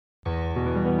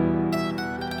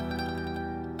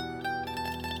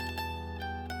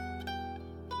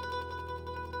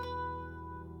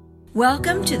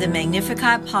Welcome to the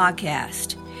Magnificat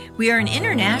podcast. We are an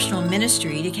international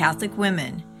ministry to Catholic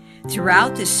women.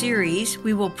 Throughout this series,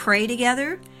 we will pray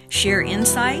together, share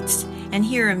insights, and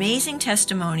hear amazing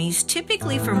testimonies,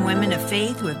 typically from women of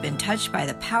faith who have been touched by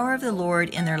the power of the Lord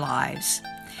in their lives.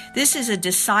 This is a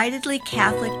decidedly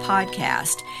Catholic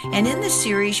podcast, and in this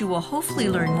series you will hopefully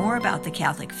learn more about the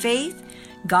Catholic faith,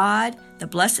 God, the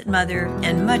Blessed Mother,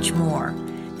 and much more.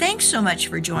 Thanks so much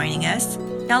for joining us.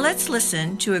 Now let's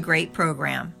listen to a great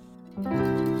program.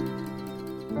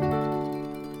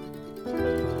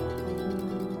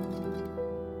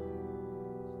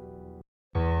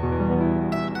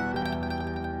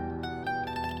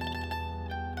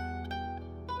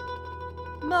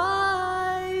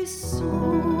 My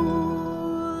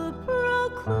soul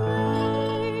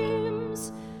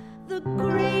proclaims the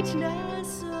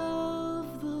greatness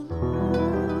of the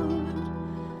Lord,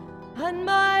 and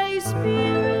my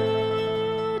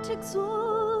spirit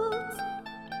exalts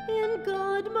in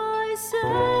God my Savior,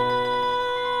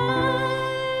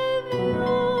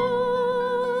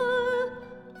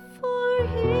 for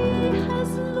he has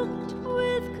looked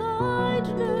with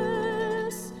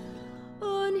kindness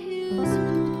on his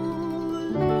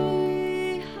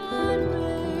holy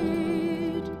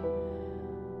handmaid.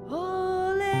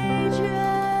 All ages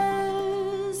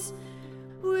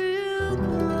will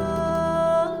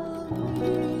come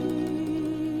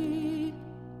me.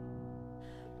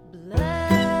 My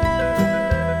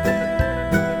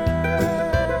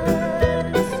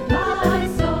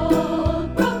soul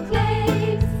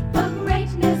proclaims the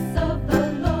greatness of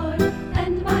the Lord,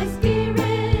 and my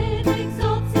spirit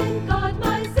exalts in God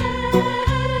my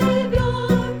Savior,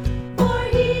 for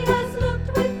he has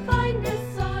looked with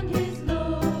kindness on his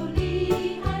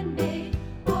lowly handmaid.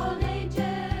 All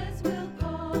ages will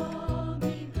call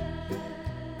me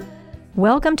blessed.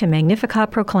 Welcome to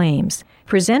Magnificat Proclaims,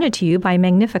 presented to you by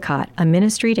Magnificat, a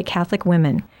ministry to Catholic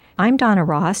women. I'm Donna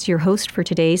Ross, your host for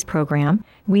today's program.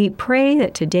 We pray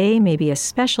that today may be a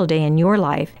special day in your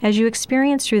life as you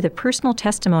experience through the personal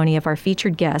testimony of our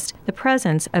featured guest the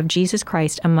presence of Jesus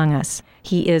Christ among us.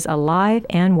 He is alive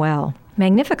and well.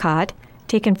 Magnificat,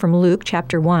 taken from Luke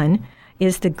chapter 1,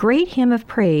 is the great hymn of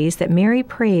praise that Mary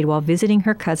prayed while visiting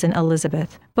her cousin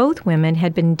Elizabeth. Both women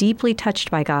had been deeply touched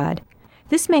by God.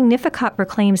 This Magnificat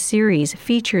Proclaims series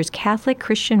features Catholic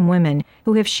Christian women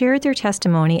who have shared their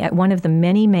testimony at one of the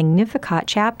many Magnificat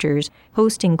chapters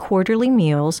hosting quarterly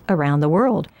meals around the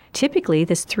world. Typically,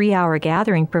 this 3-hour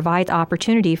gathering provides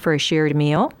opportunity for a shared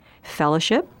meal,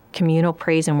 fellowship, communal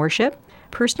praise and worship,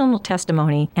 personal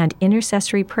testimony, and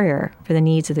intercessory prayer for the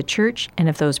needs of the Church and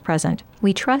of those present.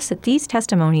 We trust that these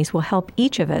testimonies will help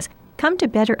each of us come to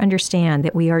better understand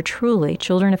that we are truly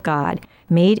children of God,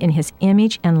 made in His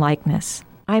image and likeness.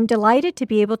 I'm delighted to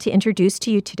be able to introduce to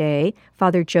you today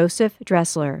Father Joseph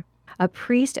Droessler, a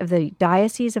priest of the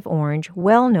Diocese of Orange,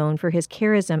 well known for his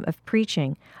charism of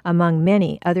preaching, among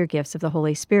many other gifts of the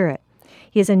Holy Spirit.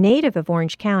 He is a native of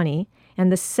Orange County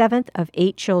and the 7th of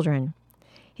 8 children.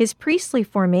 His priestly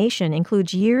formation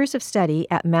includes years of study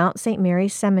at Mount St.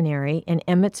 Mary's Seminary in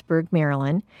Emmitsburg,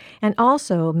 Maryland, and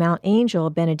also Mount Angel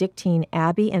Benedictine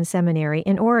Abbey and Seminary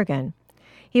in Oregon.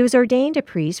 He was ordained a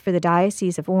priest for the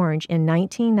Diocese of Orange in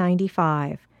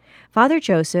 1995. Father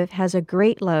Joseph has a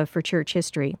great love for church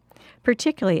history,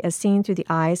 particularly as seen through the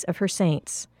eyes of her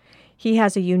saints. He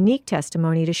has a unique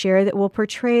testimony to share that will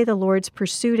portray the Lord's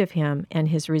pursuit of him and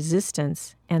his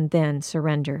resistance and then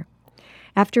surrender.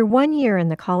 After 1 year in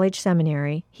the college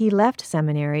seminary, he left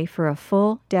seminary for a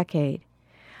full decade.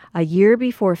 A year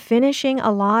before finishing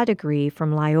a law degree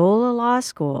from Loyola Law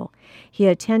School, he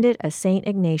attended a St.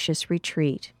 Ignatius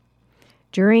retreat.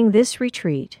 During this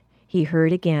retreat, he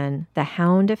heard again the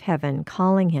hound of heaven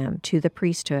calling him to the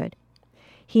priesthood.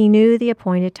 He knew the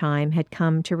appointed time had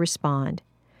come to respond.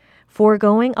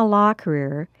 Foregoing a law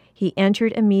career, he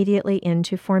entered immediately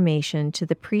into formation to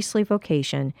the priestly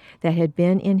vocation that had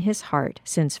been in his heart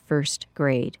since first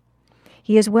grade.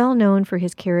 He is well known for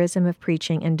his charism of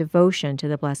preaching and devotion to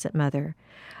the Blessed Mother.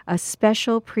 A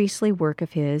special priestly work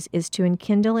of his is to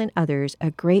enkindle in others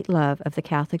a great love of the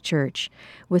Catholic Church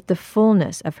with the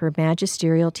fullness of her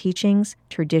magisterial teachings,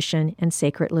 tradition, and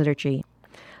sacred liturgy.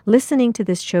 Listening to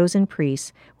this chosen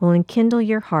priest will enkindle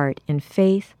your heart in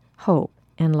faith, hope,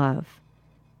 and love.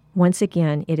 Once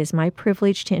again, it is my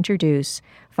privilege to introduce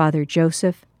Father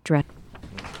Joseph Droessler.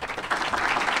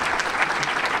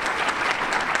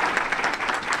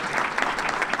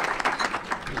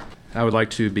 I would like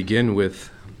to begin with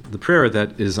the prayer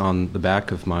that is on the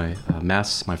back of my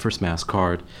my first Mass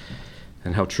card,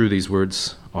 and how true these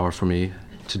words are for me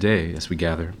today as we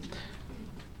gather.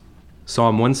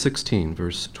 Psalm 116,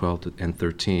 verse 12 and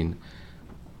 13.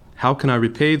 How can I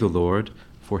repay the Lord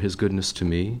for his goodness to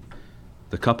me?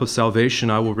 The cup of salvation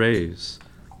I will raise.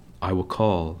 I will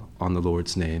call on the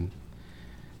Lord's name.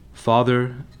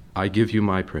 Father, I give you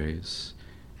my praise.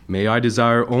 May I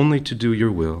desire only to do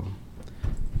your will.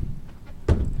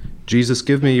 Jesus,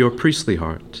 give me your priestly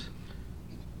heart.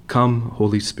 Come,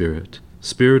 Holy Spirit,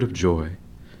 Spirit of joy.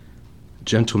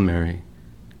 Gentle Mary,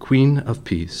 Queen of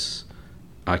peace,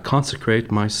 I consecrate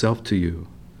myself to you.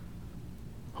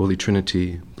 Holy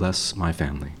Trinity, bless my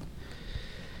family.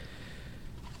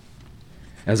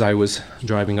 As I was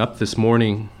driving up this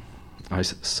morning, I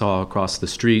saw across the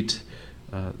street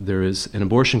there is an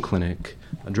abortion clinic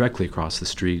directly across the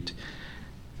street.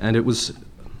 And it was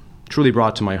truly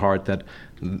brought to my heart that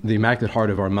the Immaculate Heart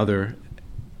of our Mother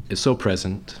is so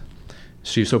present.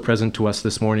 She's so present to us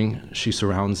this morning. She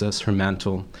surrounds us, her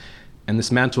mantle. And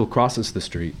this mantle crosses the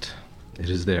street.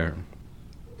 It is there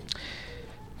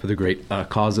for the great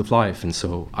cause of life. And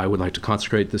so I would like to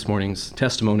consecrate this morning's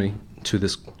testimony to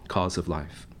this cause of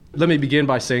life. Let me begin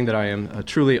by saying that I am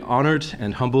truly honored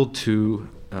and humbled to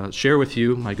share with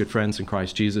you, my good friends in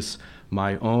Christ Jesus,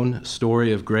 my own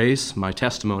story of grace, my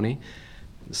testimony.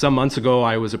 Some months ago,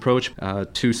 I was approached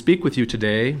to speak with you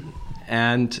today,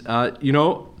 and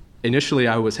initially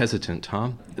I was hesitant.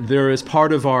 There is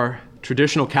part of our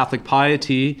traditional Catholic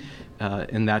piety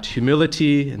in that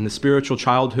humility in the spiritual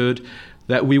childhood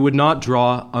that we would not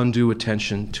draw undue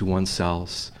attention to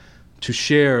oneself, to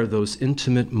share those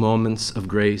intimate moments of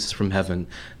grace from heaven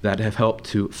that have helped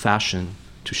to fashion,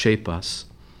 to shape us.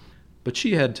 But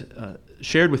she had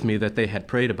shared with me that they had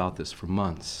prayed about this for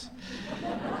months.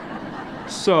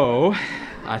 So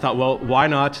I thought, well, why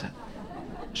not?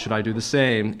 Should I do the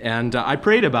same? And I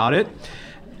prayed about it.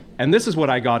 And this is what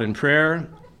I got in prayer.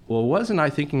 Well, wasn't I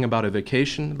thinking about a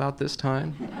vacation about this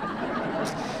time?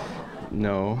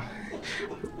 No.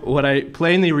 What I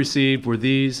plainly received were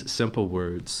these simple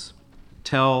words.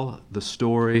 Tell the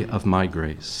story of my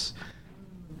grace.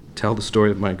 Tell the story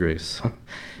of my grace.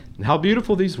 And how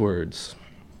beautiful these words.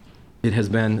 It has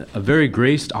been a very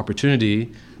graced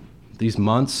opportunity these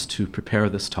months to prepare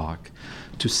this talk,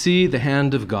 to see the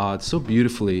hand of God so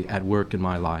beautifully at work in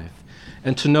my life,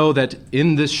 and to know that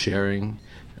in this sharing,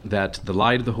 that the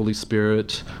light of the Holy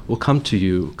Spirit will come to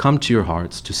you, come to your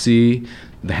hearts, to see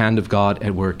the hand of God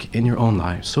at work in your own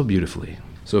life so beautifully,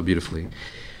 so beautifully.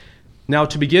 Now,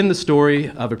 to begin the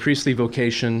story of a priestly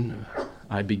vocation,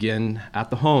 I begin at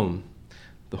the home,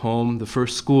 the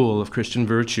first school of Christian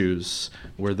virtues,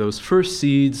 where those first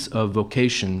seeds of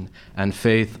vocation and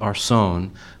faith are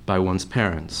sown by one's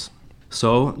parents.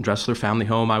 So, Droessler Family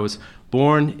Home, I was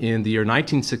born in the year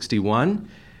 1961,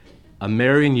 a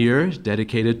Marian year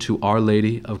dedicated to Our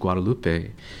Lady of Guadalupe.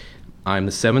 I'm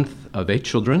the seventh of 8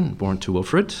 children born to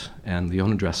Wilfred and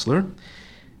Leona Droessler.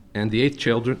 And the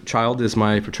 8th child is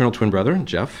my fraternal twin brother,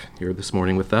 Jeff, here this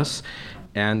morning with us.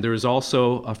 And there is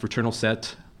also a fraternal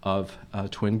set of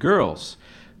twin girls.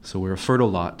 So we're a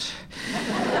fertile lot.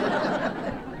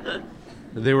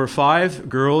 There were 5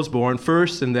 girls born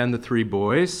first and then the 3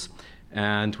 boys.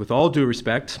 And with all due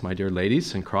respect, my dear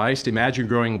ladies in Christ, imagine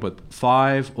growing up with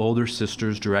 5 older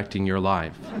sisters directing your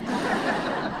life.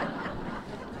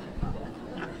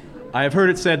 I have heard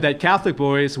it said that Catholic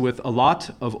boys with a lot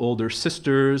of older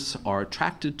sisters are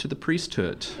attracted to the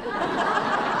priesthood.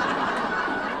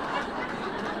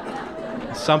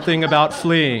 Something about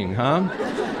fleeing, huh?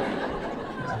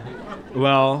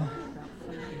 Well,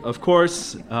 of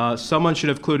course, someone should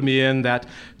have clued me in that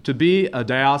to be a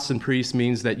diocesan priest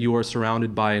means that you are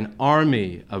surrounded by an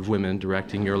army of women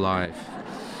directing your life.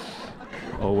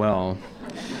 Oh well.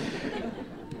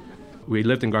 We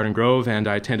lived in Garden Grove, and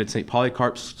I attended St.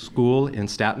 Polycarp's School in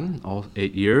Staten all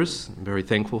 8 years. I'm very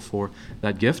thankful for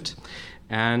that gift.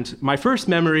 And my first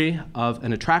memory of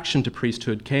an attraction to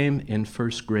priesthood came in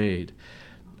first grade.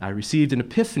 I received an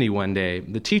epiphany one day.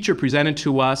 The teacher presented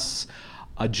to us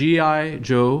a G.I.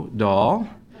 Joe doll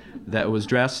that was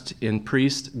dressed in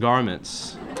priest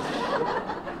garments.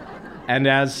 And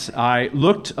as I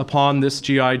looked upon this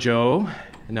G.I. Joe,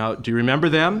 now, do you remember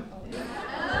them?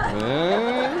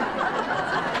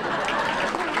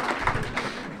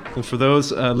 And for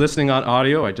those listening on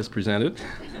audio, I just presented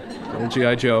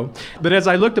G.I. Joe. But as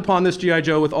I looked upon this G.I.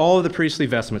 Joe with all of the priestly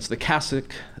vestments, the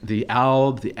cassock, the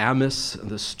alb, the amice,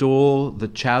 the stole, the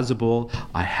chasuble,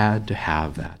 I had to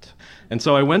have that. And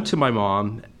so I went to my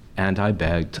mom and I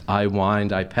begged, I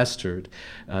whined, I pestered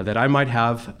that I might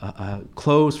have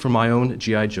clothes for my own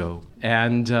G.I. Joe.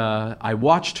 And I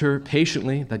watched her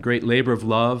patiently, that great labor of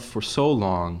love, for so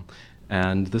long.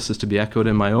 and this is to be echoed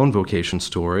in my own vocation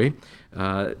story,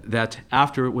 that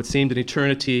after what seemed an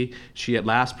eternity, she at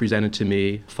last presented to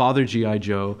me Father G.I.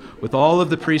 Joe with all of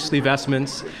the priestly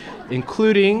vestments,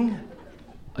 including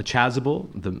a chasuble,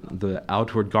 the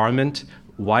outward garment,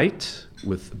 white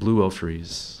with blue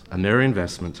ophres. A merry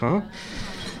investment, huh?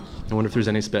 I wonder if there's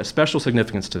any special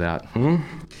significance to that.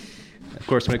 Of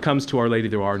course, when it comes to Our Lady,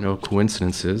 there are no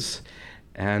coincidences.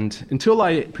 And until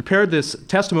I prepared this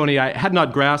testimony, I had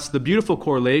not grasped the beautiful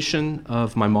correlation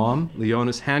of my mom,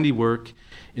 Leona's handiwork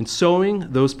in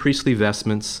sewing those priestly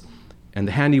vestments and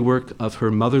the handiwork of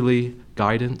her motherly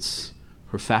guidance,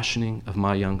 her fashioning of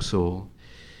my young soul.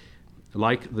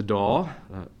 Like the doll,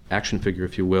 action figure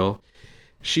if you will,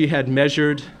 she had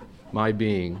measured my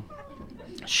being.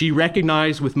 She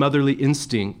recognized with motherly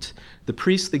instinct the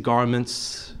priestly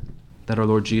garments that our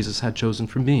Lord Jesus had chosen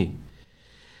for me.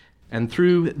 And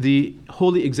through the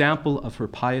holy example of her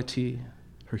piety,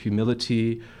 her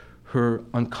humility, her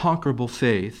unconquerable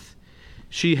faith,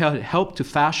 she had helped to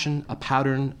fashion a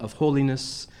pattern of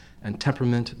holiness and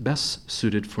temperament best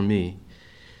suited for me.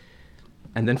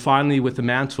 And then finally, with the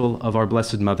mantle of our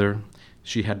Blessed Mother,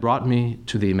 she had brought me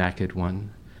to the Immaculate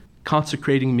One,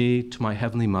 consecrating me to my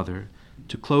Heavenly Mother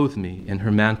to clothe me in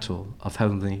her mantle of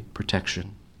heavenly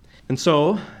protection. And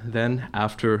so, then,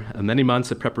 after many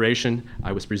months of preparation,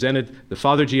 I was presented the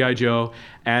Father G.I. Joe,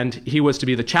 and he was to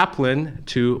be the chaplain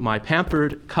to my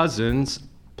pampered cousin's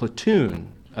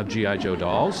platoon of G.I. Joe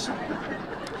dolls.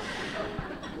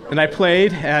 And I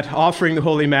played at offering the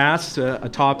Holy Mass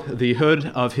atop the hood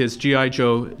of his G.I.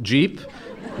 Joe Jeep,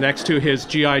 next to his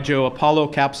G.I. Joe Apollo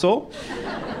capsule.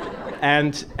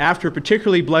 And after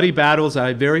particularly bloody battles,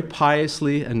 I very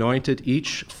piously anointed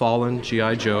each fallen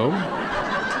G.I. Joe.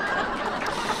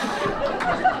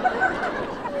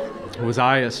 Was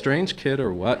I a strange kid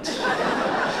or what?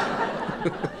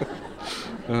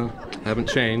 Haven't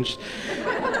changed.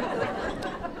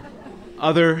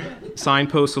 Other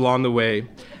signposts along the way.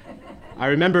 I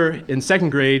remember in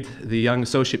second grade, the young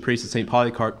associate priest at St.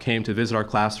 Polycarp came to visit our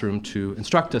classroom to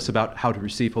instruct us about how to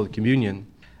receive Holy Communion.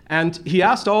 And he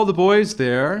asked all the boys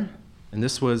there, and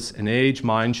this was an age,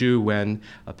 mind you, when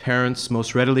parents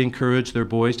most readily encouraged their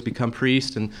boys to become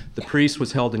priests, and the priest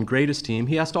was held in great esteem.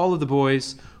 He asked all of the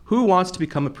boys, who wants to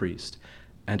become a priest?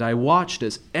 And I watched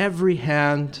as every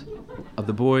hand of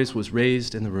the boys was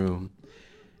raised in the room.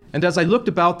 And as I looked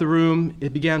about the room,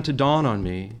 it began to dawn on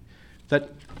me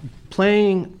that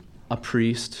playing a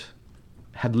priest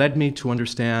had led me to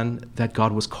understand that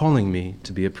God was calling me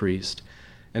to be a priest.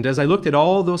 And as I looked at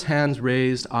all those hands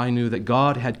raised, I knew that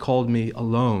God had called me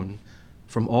alone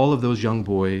from all of those young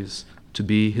boys to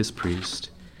be his priest.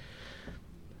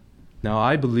 Now,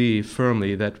 I believe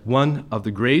firmly that one of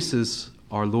the graces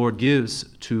our Lord gives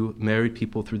to married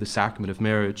people through the sacrament of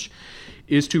marriage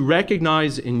is to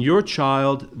recognize in your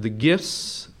child the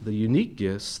gifts, the unique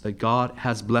gifts that God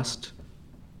has blessed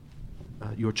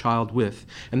your child with,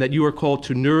 and that you are called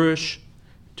to nourish,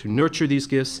 to nurture these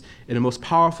gifts in a most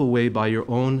powerful way by your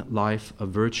own life of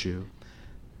virtue.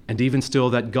 And even still,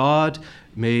 that God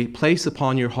may place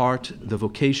upon your heart the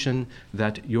vocation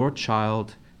that your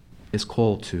child is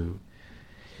called to.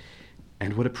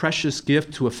 And what a precious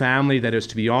gift to a family that is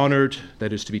to be honored,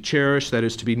 that is to be cherished, that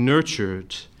is to be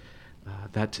nurtured,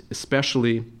 that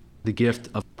especially the gift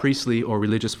of priestly or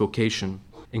religious vocation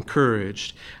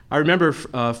encouraged. I remember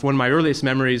one of my earliest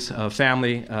memories of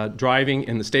family driving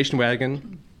in the station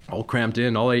wagon, all cramped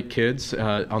in, all 8 kids,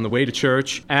 on the way to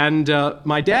church. And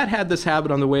my dad had this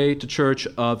habit on the way to church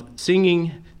of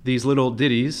singing these little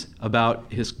ditties about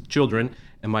his children,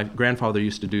 and my grandfather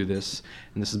used to do this,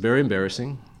 and this is very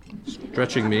embarrassing,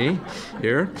 stretching me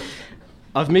here.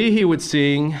 Of me, he would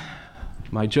sing,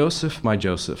 my Joseph,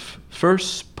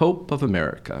 first Pope of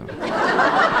America.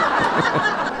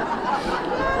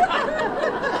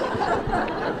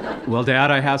 Well,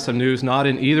 Dad, I have some news, not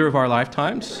in either of our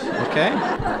lifetimes, okay?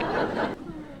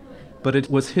 But it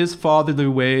was his fatherly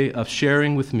way of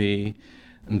sharing with me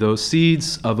those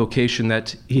seeds of vocation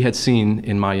that he had seen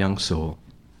in my young soul.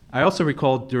 I also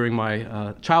recalled during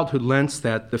my childhood Lents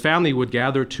that the family would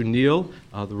gather to kneel,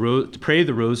 to pray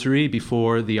the rosary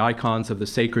before the icons of the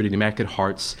Sacred and Immaculate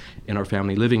Hearts in our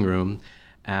family living room.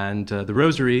 And the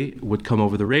rosary would come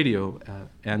over the radio.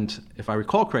 And if I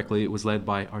recall correctly, it was led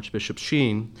by Archbishop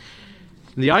Sheen.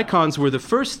 And the icons were the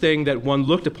first thing that one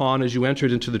looked upon as you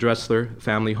entered into the Droessler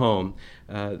family home,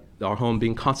 our home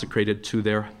being consecrated to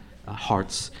their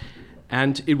hearts.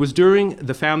 And it was during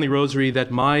the family rosary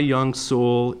that my young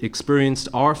soul experienced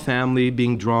our family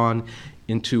being drawn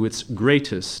into its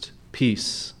greatest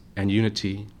peace and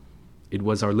unity. It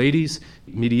was Our Lady's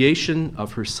mediation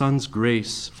of her Son's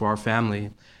grace for our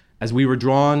family as we were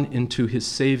drawn into his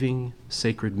saving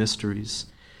sacred mysteries.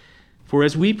 For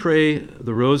as we pray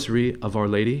the rosary of Our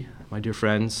Lady, my dear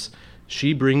friends,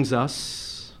 she brings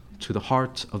us to the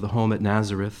heart of the home at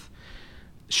Nazareth.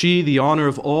 She, the honor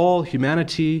of all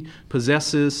humanity,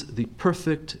 possesses the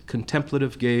perfect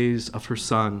contemplative gaze of her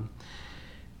Son.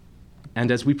 And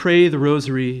as we pray the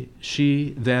rosary,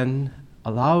 she then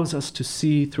allows us to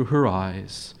see through her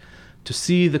eyes, to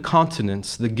see the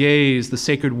countenance, the gaze, the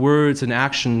sacred words and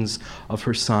actions of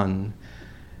her Son.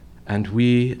 And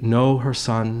we know her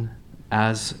Son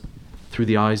as through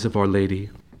the eyes of Our Lady.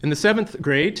 In the 7th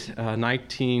grade,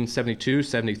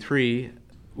 1972-73,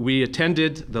 we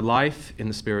attended the Life in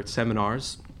the Spirit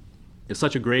seminars. It's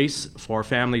such a grace for our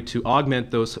family to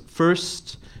augment those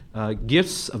first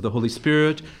gifts of the Holy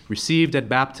Spirit received at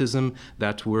baptism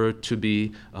that were to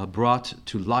be brought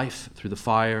to life through the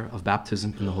fire of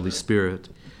baptism in the Holy Spirit.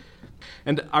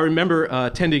 And I remember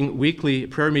attending weekly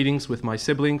prayer meetings with my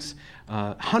siblings,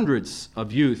 hundreds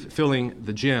of youth filling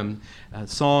the gym,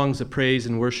 songs of praise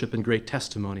and worship and great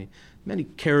testimony, many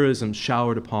charisms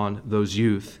showered upon those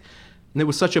youth. And it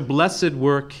was such a blessed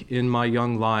work in my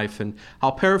young life, and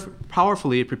how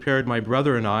powerfully it prepared my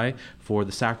brother and I for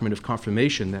the sacrament of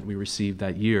confirmation that we received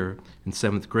that year in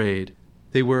 7th grade.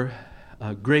 They were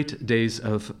great days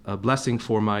of blessing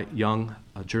for my young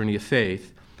journey of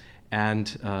faith,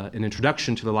 and an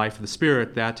introduction to the life of the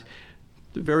Spirit that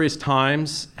at various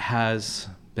times has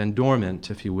been dormant,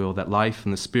 if you will, that life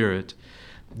in the Spirit,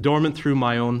 dormant through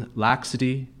my own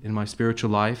laxity in my spiritual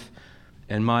life,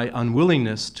 and my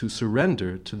unwillingness to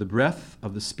surrender to the breath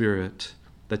of the Spirit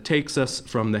that takes us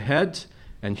from the head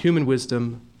and human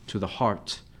wisdom to the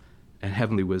heart and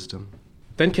heavenly wisdom.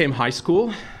 Then came high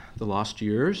school, the lost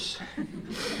years.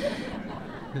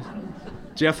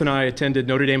 Jeff and I attended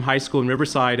Notre Dame High School in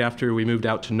Riverside after we moved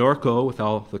out to Norco with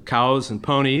all the cows and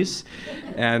ponies.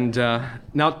 And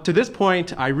now to this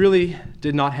point, I really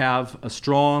did not have a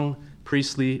strong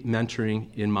priestly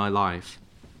mentoring in my life.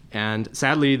 And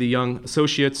sadly, the young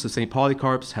associates of St.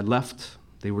 Polycarp's had left.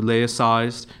 They were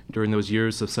laicized during those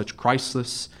years of such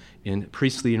crisis in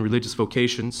priestly and religious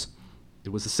vocations. It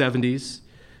was the 70s.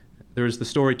 There is the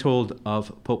story told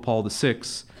of Pope Paul VI,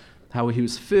 how he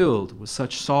was filled with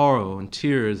such sorrow and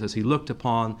tears as he looked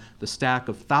upon the stack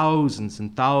of thousands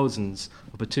and thousands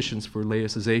of petitions for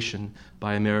laicization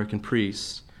by American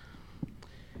priests.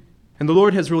 And the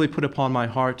Lord has really put upon my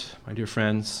heart, my dear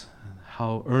friends,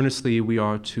 how earnestly we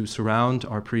are to surround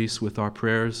our priests with our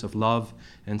prayers of love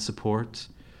and support,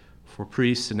 for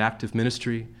priests in active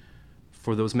ministry,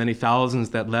 for those many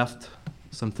thousands that left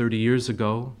some 30 years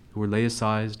ago who were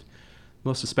laicized,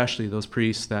 most especially those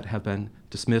priests that have been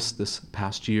dismissed this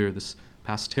past year, this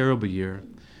past terrible year,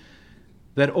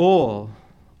 that all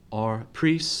are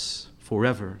priests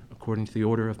forever, according to the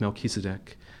order of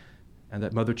Melchizedek, and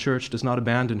that Mother Church does not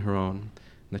abandon her own,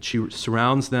 and that she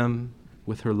surrounds them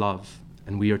with her love,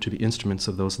 and we are to be instruments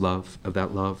of that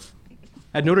love.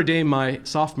 At Notre Dame, my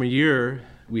sophomore year,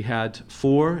 we had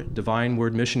 4 Divine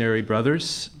Word missionary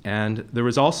brothers, and there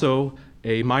was also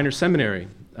a minor seminary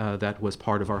that was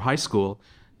part of our high school.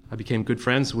 I became good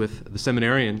friends with the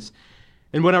seminarians.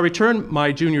 And when I returned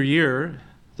my junior year,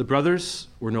 the brothers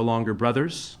were no longer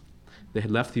brothers. They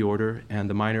had left the order, and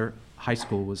the minor high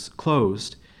school was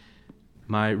closed.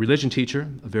 My religion teacher,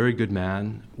 a very good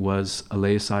man, was a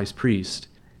laicized priest.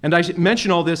 And I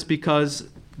mention all this because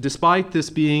despite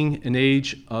this being an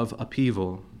age of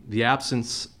upheaval, the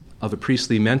absence of a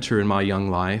priestly mentor in my young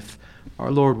life,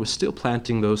 our Lord was still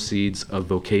planting those seeds of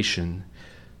vocation.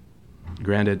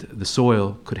 Granted, the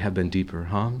soil could have been deeper,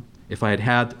 if I had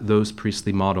had those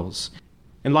priestly models.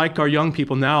 And like our young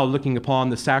people now looking upon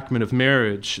the sacrament of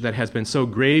marriage that has been so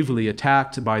gravely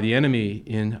attacked by the enemy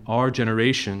in our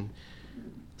generation,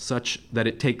 such that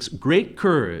it takes great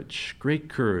courage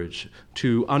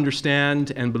to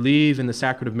understand and believe in the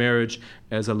sacrament of marriage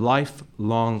as a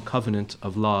lifelong covenant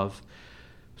of love.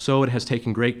 So it has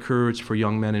taken great courage for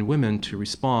young men and women to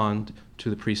respond to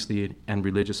the priestly and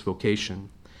religious vocation.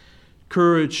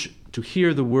 Courage to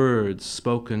hear the words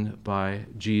spoken by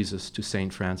Jesus to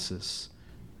St. Francis,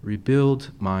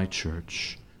 "Rebuild my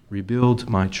church, rebuild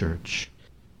my church."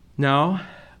 Now,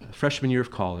 freshman year of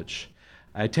college,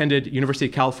 I attended University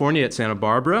of California at Santa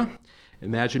Barbara.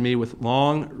 Imagine me with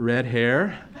long red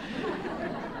hair,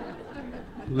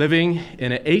 living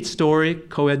in an 8-story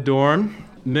co-ed dorm,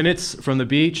 minutes from the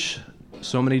beach,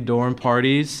 so many dorm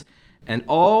parties, and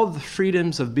all the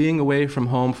freedoms of being away from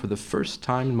home for the first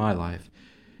time in my life.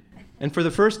 And for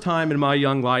the first time in my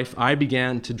young life, I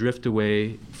began to drift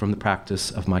away from the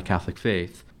practice of my Catholic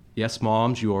faith. Yes,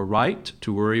 moms, you are right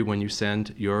to worry when you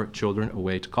send your children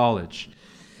away to college.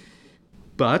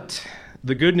 But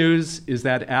the good news is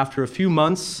that after a few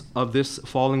months of this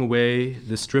falling away,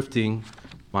 this drifting,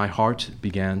 my heart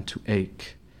began to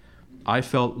ache. I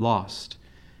felt lost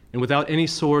and without any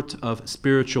sort of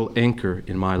spiritual anchor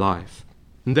in my life.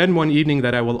 And then one evening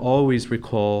that I will always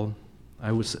recall,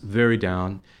 I was very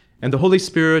down, and the Holy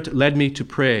Spirit led me to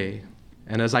pray.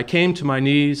 And as I came to my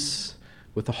knees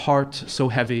with a heart so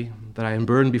heavy that I am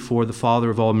burned before the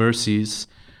Father of all mercies,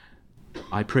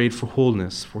 I prayed for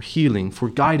wholeness, for healing, for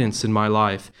guidance in my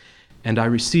life, and I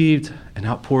received an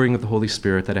outpouring of the Holy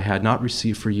Spirit that I had not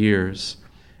received for years.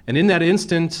 And in that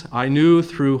instant, I knew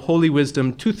through holy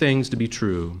wisdom two things to be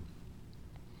true.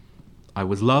 I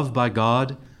was loved by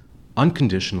God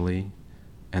unconditionally,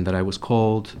 and that I was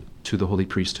called to the holy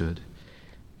priesthood.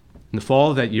 In the fall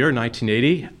of that year,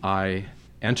 1980, I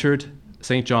entered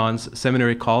St. John's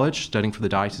Seminary College, studying for the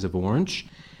Diocese of Orange.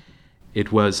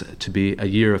 It was to be a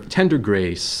year of tender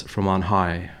grace from on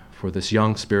high for this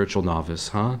young spiritual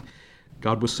novice,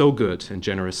 God was so good and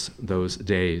generous those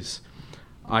days.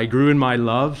 I grew in my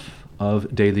love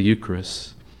of daily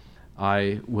Eucharist.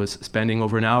 I was spending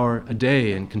over an hour a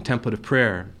day in contemplative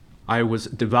prayer. I was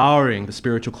devouring the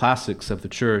spiritual classics of the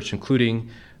Church, including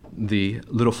The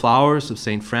Little Flowers of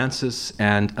St. Francis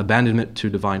and Abandonment to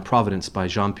Divine Providence by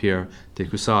Jean-Pierre de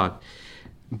Caussade.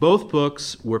 Both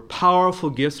books were powerful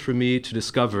gifts for me to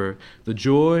discover the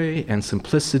joy and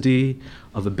simplicity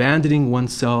of abandoning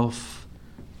oneself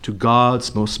to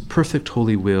God's most perfect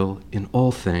holy will in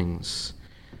all things.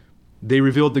 They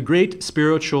revealed the great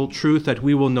spiritual truth that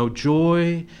we will know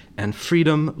joy and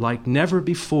freedom like never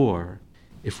before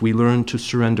if we learn to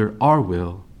surrender our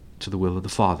will to the will of the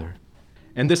Father.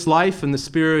 And this life in the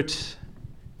Spirit,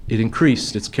 it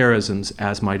increased its charisms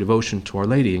as my devotion to Our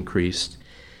Lady increased.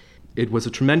 It was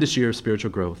a tremendous year of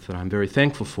spiritual growth that I'm very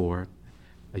thankful for,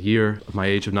 a year of my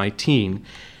age of 19.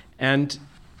 And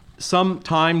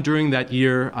sometime during that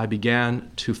year, I began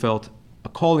to felt a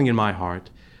calling in my heart,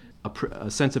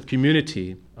 a sense of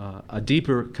community, a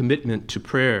deeper commitment to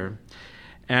prayer.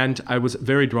 And I was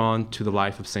very drawn to the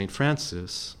life of St.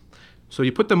 Francis. So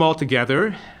you put them all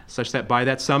together, such that by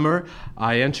that summer,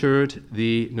 I entered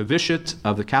the novitiate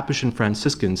of the Capuchin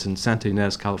Franciscans in Santa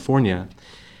Ynez, California.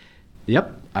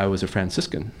 Yep, I was a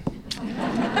Franciscan.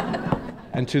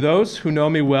 And to those who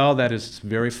know me well, that is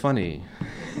very funny.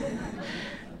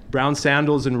 Brown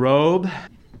sandals and robe,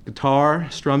 guitar,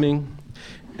 strumming,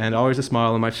 and always a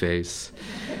smile on my face.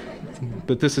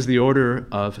 But this is the order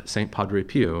of St. Padre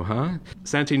Pio,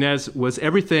 Santa Ynez was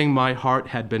everything my heart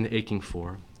had been aching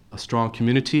for. A strong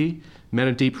community, men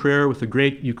of deep prayer with a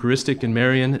great Eucharistic and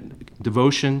Marian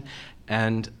devotion,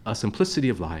 and a simplicity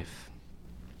of life.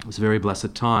 It was a very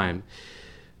blessed time.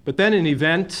 But then an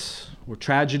event or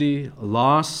tragedy, a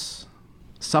loss,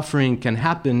 suffering can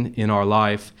happen in our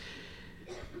life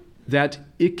that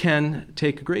it can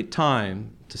take a great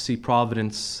time to see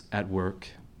providence at work,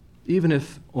 even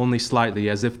if only slightly,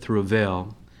 as if through a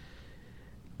veil.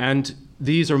 And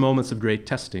these are moments of great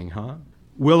testing,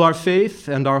 Will our faith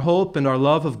and our hope and our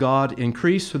love of God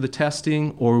increase through the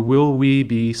testing, or will we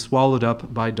be swallowed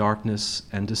up by darkness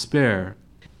and despair?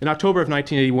 In October of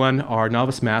 1981, our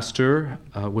novice master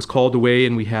was called away,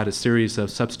 and we had a series of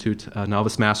substitute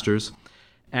novice masters.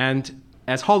 And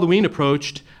as Halloween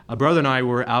approached, a brother and I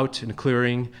were out in a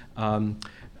clearing,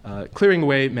 clearing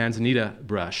away manzanita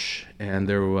brush, and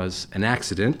there was an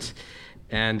accident,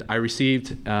 and I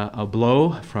received a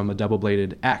blow from a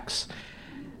double-bladed axe.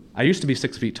 I used to be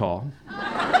 6 feet tall.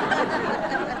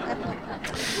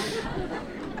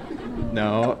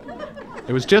 No,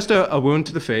 it was just a wound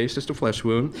to the face, just a flesh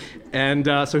wound. And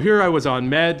so here I was on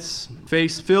meds,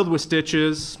 face filled with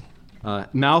stitches,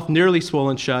 mouth nearly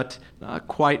swollen shut, not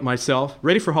quite myself,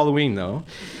 ready for Halloween though.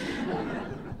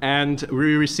 And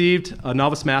we received a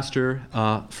novice master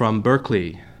from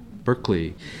Berkeley.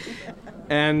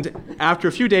 And after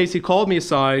a few days, he called me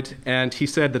aside, and he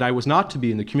said that I was not to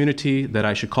be in the community, that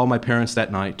I should call my parents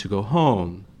that night to go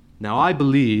home. Now, I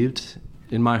believed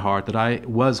in my heart that I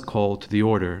was called to the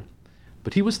order,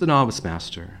 but he was the novice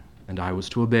master, and I was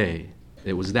to obey.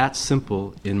 It was that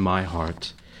simple in my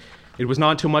heart. It was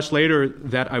not until much later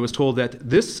that I was told that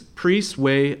this priest's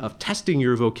way of testing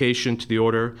your vocation to the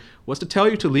order was to tell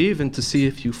you to leave and to see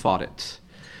if you fought it.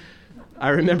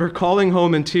 I remember calling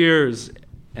home in tears,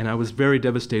 and I was very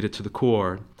devastated to the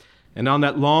core. And on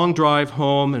that long drive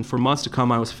home, and for months to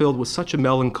come, I was filled with such a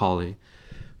melancholy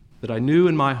that I knew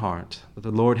in my heart that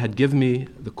the Lord had given me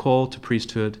the call to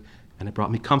priesthood, and it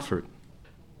brought me comfort.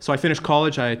 So I finished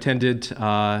college. I attended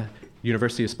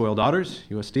University of Spoiled Daughters,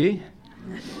 USD,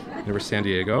 University of San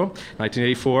Diego,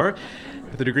 1984,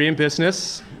 with a degree in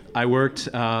business. I worked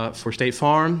for State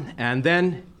Farm, and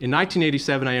then in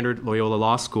 1987 I entered Loyola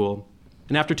Law School.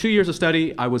 And after 2 years of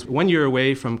study, I was 1 year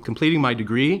away from completing my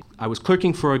degree. I was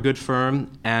clerking for a good firm,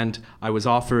 and I was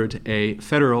offered a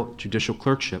federal judicial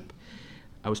clerkship.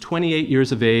 I was 28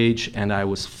 years of age, and I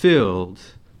was filled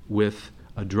with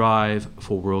a drive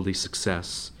for worldly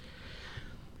success.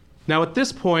 Now, at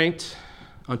this point,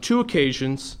 on 2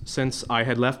 occasions since I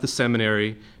had left the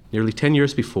seminary nearly 10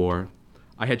 years before,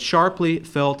 I had sharply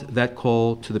felt that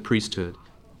call to the priesthood.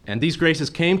 And these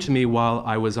graces came to me while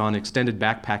I was on extended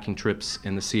backpacking trips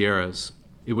in the Sierras.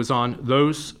 It was on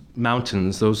those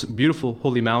mountains, those beautiful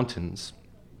holy mountains,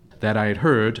 that I had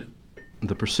heard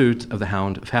the pursuit of the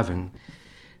hound of heaven.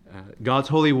 God's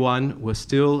Holy One was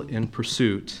still in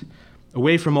pursuit,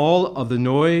 away from all of the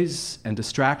noise and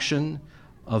distraction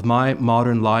of my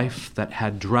modern life that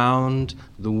had drowned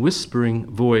the whispering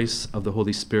voice of the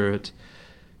Holy Spirit.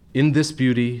 In this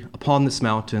beauty, upon this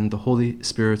mountain, the Holy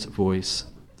Spirit's voice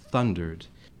thundered.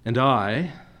 And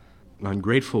I,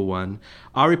 ungrateful one,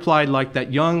 I replied like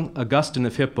that young Augustine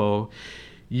of Hippo,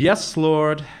 "Yes,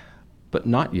 Lord, but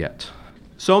not yet.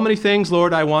 So many things,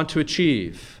 Lord, I want to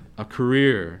achieve. A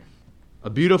career, a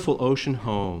beautiful ocean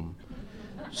home,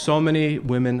 so many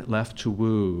women left to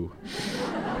woo."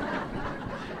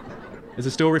 Is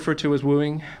it still referred to as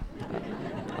wooing?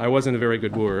 I wasn't a very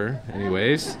good wooer,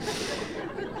 anyways.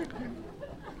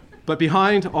 But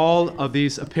behind all of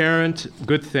these apparent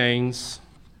good things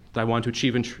that I want to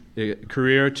achieve in a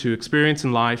career, to experience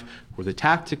in life, were the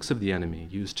tactics of the enemy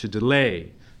used to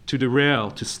delay, to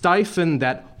derail, to stifle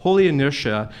that holy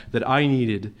inertia that I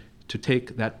needed to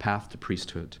take that path to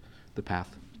priesthood, the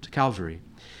path to Calvary.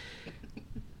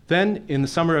 Then, in the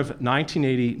summer of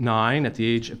 1989, at the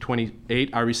age of 28,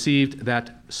 I received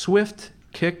that swift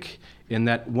kick in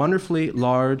that wonderfully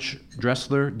large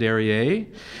Droessler derriere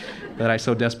that I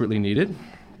so desperately needed.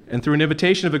 And through an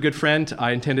invitation of a good friend,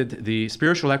 I attended the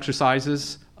spiritual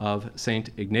exercises of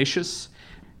St. Ignatius.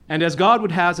 And as God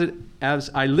would have it, as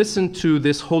I listened to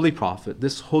this holy prophet,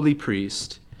 this holy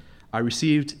priest, I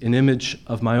received an image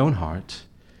of my own heart.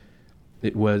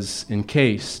 It was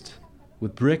encased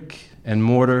with brick and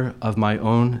mortar of my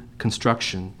own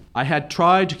construction. I had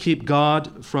tried to keep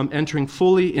God from entering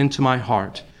fully into my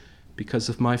heart because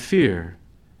of my fear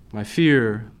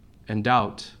and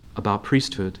doubt about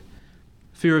priesthood,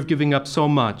 fear of giving up so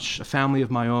much, a family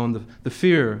of my own, the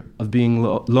fear of being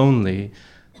lonely,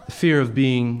 the fear of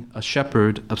being a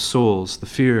shepherd of souls, the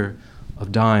fear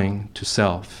of dying to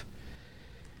self.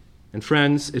 And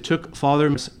friends, it took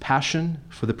Father's passion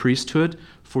for the priesthood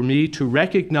for me to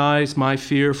recognize my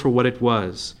fear for what it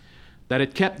was, that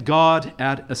it kept God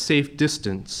at a safe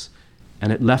distance,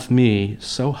 and it left me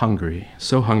so hungry.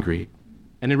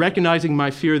 And in recognizing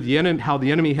my fear, how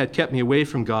the enemy had kept me away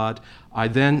from God, I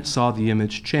then saw the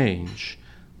image change.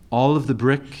 All of the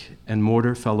brick and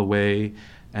mortar fell away,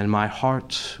 and my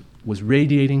heart was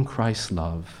radiating Christ's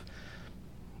love.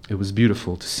 It was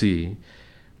beautiful to see.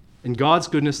 In God's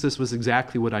goodness, this was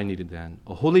exactly what I needed then.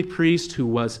 A holy priest who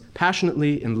was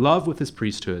passionately in love with his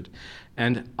priesthood.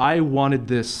 And I wanted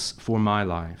this for my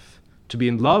life, to be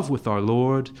in love with our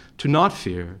Lord, to not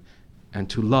fear, and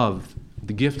to love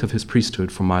the gift of his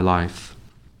priesthood for my life.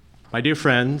 My dear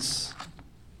friends,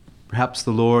 perhaps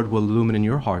the Lord will illumine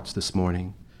your hearts this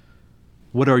morning.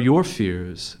 What are your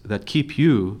fears that keep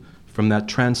you from that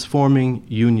transforming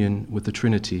union with the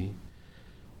Trinity?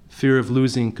 Fear of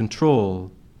losing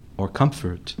control or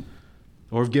comfort,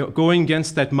 or of going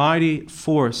against that mighty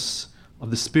force of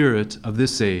the spirit of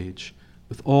this age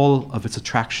with all of its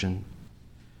attraction.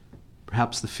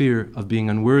 Perhaps the fear of being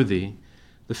unworthy,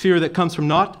 the fear that comes from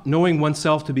not knowing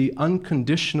oneself to be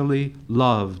unconditionally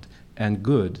loved and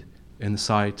good in the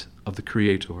sight of the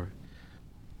Creator.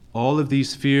 All of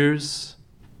these fears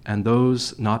and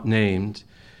those not named,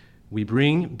 we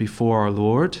bring before our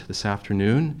Lord this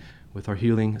afternoon with our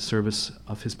healing service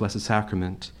of his Blessed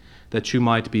Sacrament, that you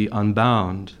might be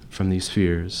unbound from these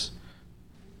fears.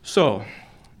 So,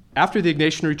 after the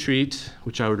Ignatian retreat,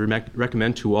 which I would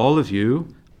recommend to all of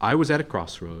you, I was at a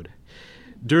crossroad.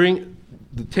 During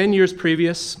the 10 years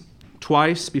previous,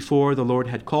 twice before, the Lord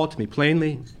had called to me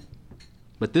plainly,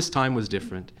 but this time was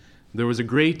different. There was a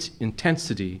great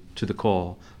intensity to the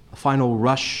call, a final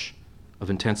rush of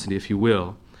intensity, if you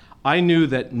will. I knew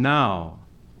that now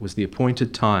was the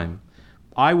appointed time.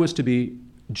 I was to be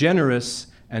generous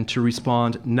and to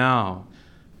respond now,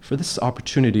 for this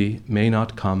opportunity may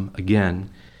not come again.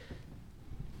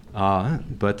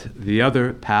 But the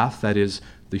other path, that is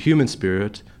the human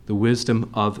spirit, the wisdom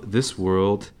of this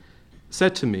world,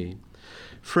 said to me,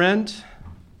 "Friend,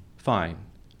 fine,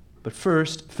 but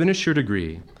first finish your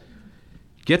degree.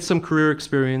 get some career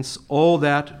experience. All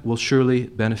that will surely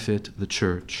benefit the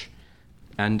church,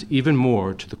 and even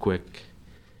more to the quick.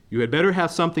 You had better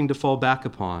have something to fall back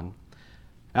upon.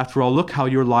 After all, look how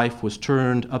your life was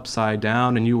turned upside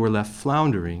down and you were left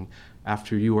floundering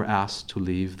after you were asked to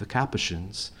leave the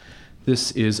Capuchins.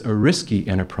 This is a risky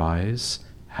enterprise.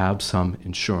 Have some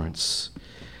insurance.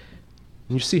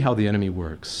 And you see how the enemy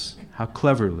works, how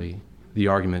cleverly the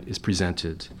argument is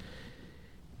presented.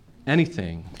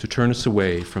 Anything to turn us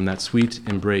away from that sweet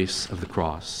embrace of the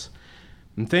cross.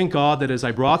 And thank God that as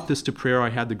I brought this to prayer, I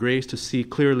had the grace to see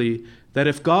clearly that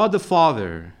if God the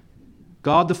Father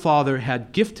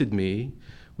had gifted me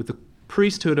with the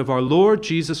priesthood of our Lord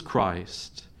Jesus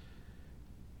Christ,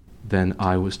 then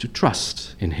I was to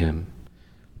trust in him.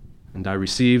 And I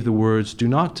received the words, "Do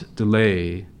not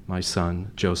delay, my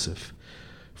son Joseph.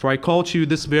 For I call to you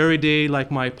this very day,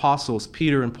 like my apostles,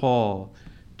 Peter and Paul,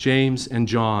 James and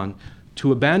John,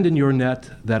 to abandon your net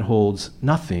that holds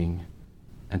nothing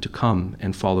and to come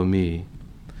and follow me."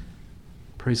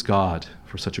 Praise God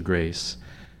for such a grace.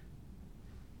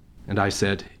 And I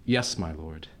said, "Yes, my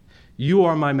Lord. You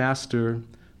are my master.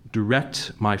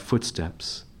 Direct my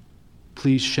footsteps.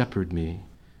 Please shepherd me.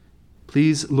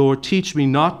 Please, Lord, teach me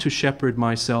not to shepherd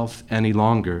myself any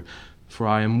longer, for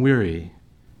I am weary.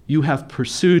 You have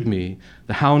pursued me,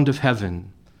 the hound of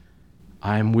heaven.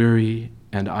 I am weary,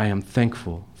 and I am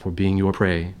thankful for being your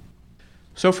prey."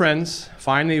 So, friends,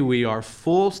 finally we are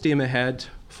full steam ahead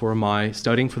for my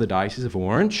studying for the Diocese of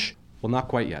Orange. Well, not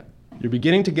quite yet. You're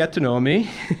beginning to get to know me.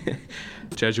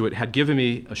 The Jesuit had given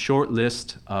me a short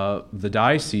list of the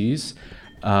dioceses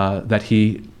that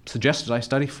he suggested I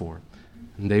study for.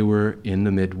 And they were in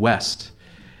the Midwest.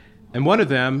 And one of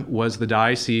them was the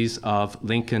Diocese of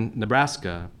Lincoln,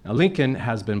 Nebraska. Now, Lincoln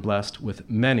has been blessed with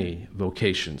many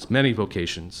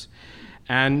vocations.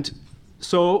 And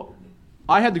so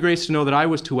I had the grace to know that I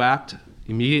was to act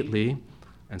immediately,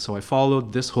 and so I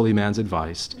followed this holy man's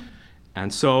advice.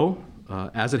 And so,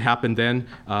 as it happened then,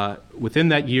 within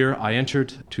that year, I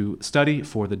entered to study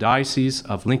for the Diocese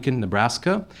of Lincoln,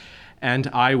 Nebraska, and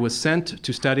I was sent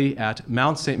to study at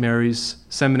Mount St. Mary's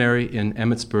Seminary in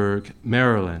Emmitsburg,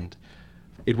 Maryland.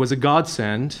 It was a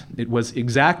godsend. It was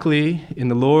exactly in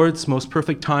the Lord's most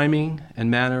perfect timing and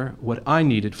manner what I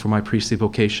needed for my priestly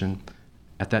vocation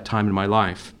at that time in my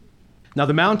life. Now,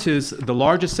 the Mount is the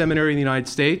largest seminary in the United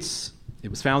States. It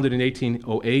was founded in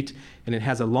 1808, and it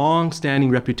has a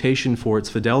long-standing reputation for its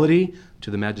fidelity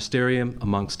to the magisterium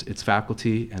amongst its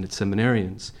faculty and its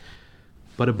seminarians.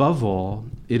 But above all,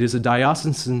 it is a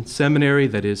diocesan seminary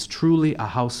that is truly a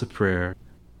house of prayer.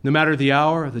 No matter the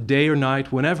hour, the day or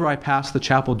night, whenever I passed the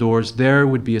chapel doors, there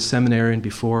would be a seminarian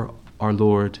before our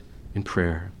Lord in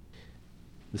prayer.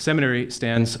 The seminary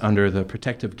stands under the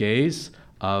protective gaze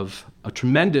of a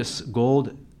tremendous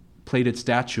gold-plated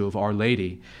statue of Our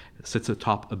Lady that sits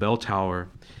atop a bell tower.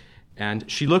 And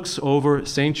she looks over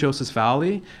St. Joseph's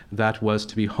Valley, that was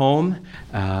to be home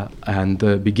and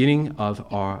the beginning of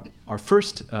our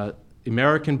first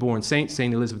American-born saint,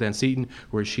 St. Elizabeth Ann Seton,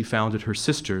 where she founded her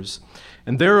sisters.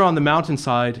 And there on the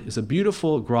mountainside is a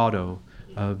beautiful grotto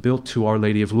built to Our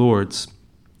Lady of Lourdes.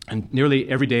 And nearly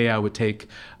every day I would take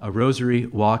a rosary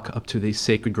walk up to these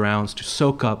sacred grounds to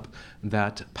soak up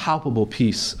that palpable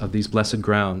peace of these blessed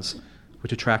grounds,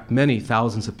 which attract many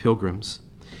thousands of pilgrims.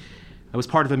 I was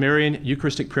part of a Marian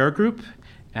Eucharistic prayer group,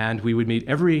 and we would meet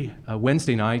every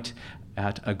Wednesday night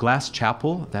at a glass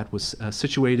chapel that was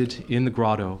situated in the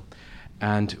grotto,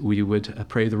 and we would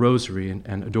pray the rosary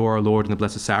and adore our Lord in the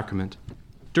Blessed Sacrament.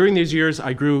 During these years,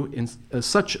 I grew in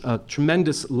such a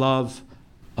tremendous love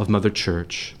of Mother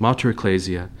Church, Mater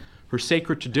Ecclesia, her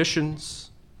sacred traditions,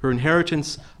 her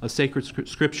inheritance of sacred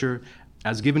scripture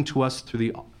as given to us through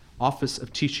the office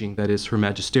of teaching, that is, her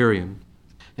magisterium.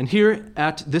 And here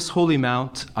at this holy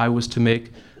mount, I was to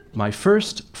make my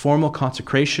first formal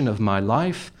consecration of my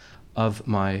life, of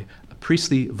my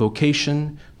priestly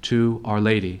vocation to Our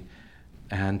Lady.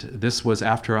 And this was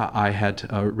after I had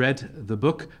read the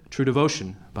book True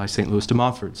Devotion by St. Louis de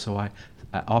Montfort, so I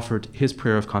offered his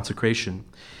prayer of consecration.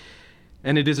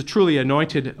 And it is a truly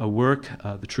anointed work,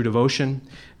 the True Devotion,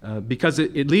 because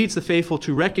it leads the faithful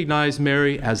to recognize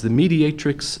Mary as the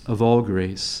mediatrix of all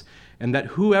grace, and that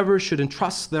whoever should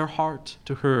entrust their heart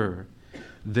to her,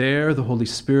 there the Holy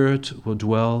Spirit will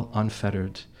dwell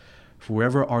unfettered. For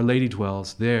wherever Our Lady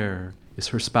dwells, there is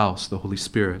her spouse, the Holy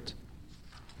Spirit.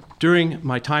 During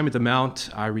my time at the Mount,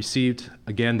 I received,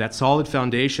 again, that solid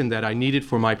foundation that I needed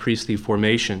for my priestly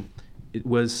formation. It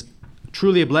was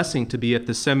truly a blessing to be at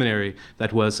this seminary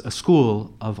that was a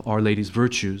school of Our Lady's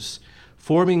virtues,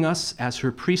 forming us as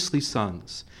her priestly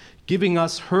sons, giving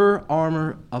us her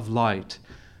armor of light,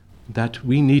 that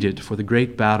we needed for the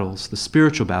great battles, the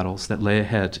spiritual battles that lay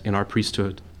ahead in our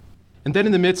priesthood. And then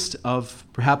in the midst of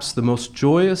perhaps the most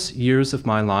joyous years of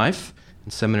my life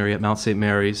in seminary at Mount St.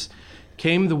 Mary's,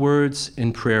 came the words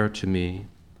in prayer to me,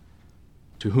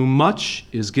 "To whom much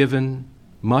is given,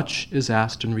 much is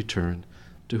asked in return.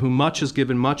 To whom much is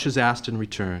given, much is asked in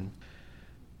return."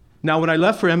 Now, when I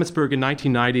left for Emmitsburg in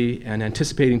 1990 and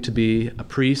anticipating to be a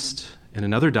priest in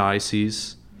another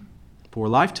diocese for a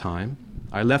lifetime,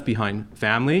 I left behind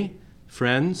family,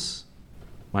 friends,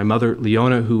 my mother,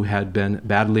 Leona, who had been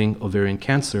battling ovarian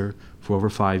cancer for over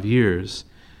 5 years.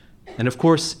 And of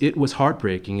course, it was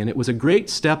heartbreaking, and it was a great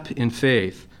step in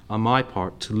faith on my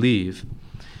part to leave.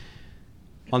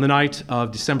 On the night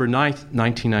of December 9th,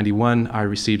 1991, I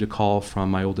received a call from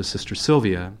my oldest sister,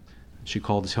 Sylvia. She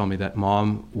called to tell me that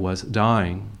Mom was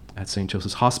dying at St.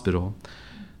 Joseph's Hospital.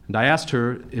 And I asked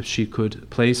her if she could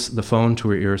place the phone to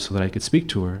her ear so that I could speak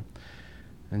to her.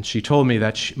 And she told me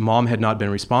that Mom had not been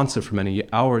responsive for many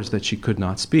hours, that she could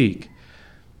not speak.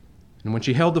 And when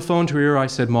she held the phone to her ear, I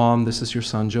said, "Mom, this is your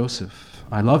son, Joseph.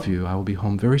 I love you. I will be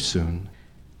home very soon."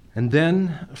 And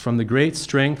then, from the great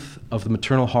strength of the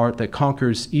maternal heart that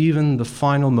conquers even the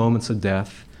final moments of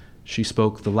death, she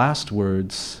spoke the last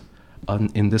words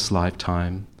in this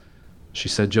lifetime. She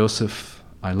said, "Joseph,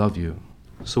 I love you."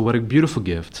 So what a beautiful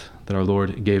gift that our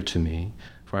Lord gave to me,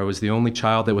 for I was the only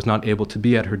child that was not able to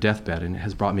be at her deathbed, and it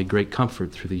has brought me great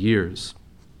comfort through the years.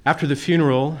 After the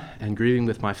funeral and grieving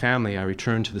with my family, I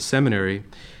returned to the seminary,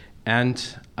 and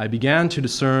I began to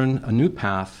discern a new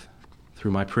path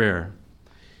through my prayer.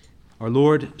 Our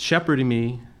Lord shepherded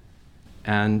me,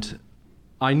 and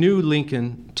I knew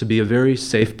Lincoln to be a very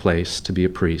safe place to be a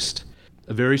priest.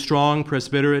 A very strong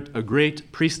presbyterate, a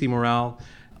great priestly morale,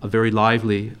 a very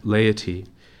lively laity.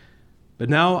 But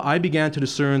now I began to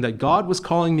discern that God was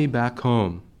calling me back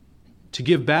home, to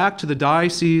give back to the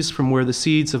diocese from where the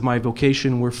seeds of my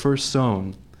vocation were first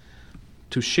sown,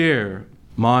 to share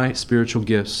my spiritual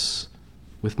gifts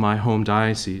with my home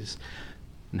diocese.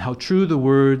 And how true the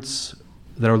words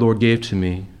that our Lord gave to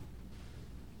me,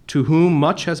 "To whom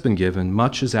much has been given,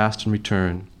 much is asked in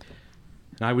return."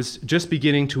 And I was just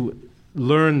beginning to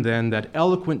learn then that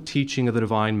eloquent teaching of the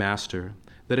Divine Master,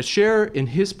 that a share in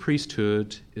his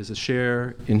priesthood is a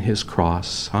share in his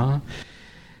cross.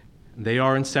 They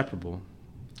are inseparable,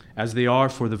 as they are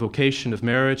for the vocation of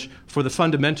marriage, for the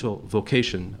fundamental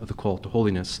vocation of the call to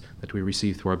holiness that we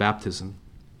receive through our baptism.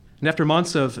 And after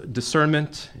months of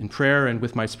discernment in prayer and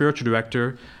with my spiritual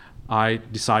director, I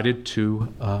decided to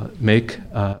make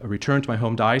a return to my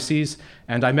home diocese,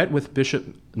 and I met with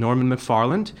Bishop Norman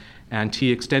McFarland, and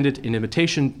he extended an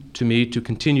invitation to me to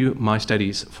continue my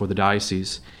studies for the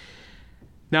diocese.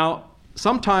 Now,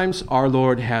 sometimes our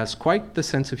Lord has quite the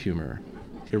sense of humor.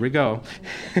 Here we go.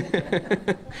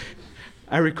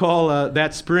 I recall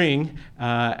that spring,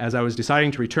 as I was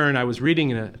deciding to return, I was reading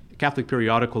in a Catholic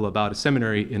periodical about a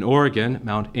seminary in Oregon,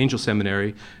 Mount Angel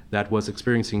Seminary, that was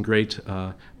experiencing great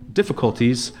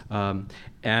difficulties.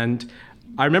 And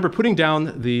I remember putting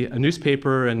down the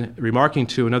newspaper and remarking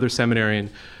to another seminarian,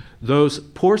 "Those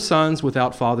poor sons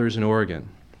without fathers in Oregon."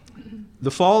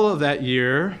 The fall of that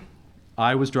year,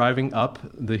 I was driving up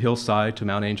the hillside to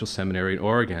Mount Angel Seminary in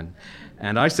Oregon.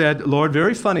 And I said, "Lord,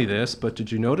 very funny this, but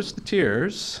did you notice the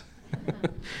tears?"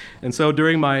 And so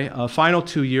during my final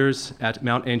 2 years at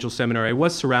Mount Angel Seminary, I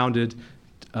was surrounded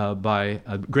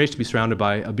graced to be surrounded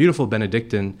by a beautiful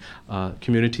Benedictine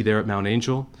community there at Mount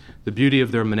Angel, the beauty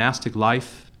of their monastic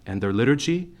life and their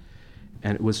liturgy,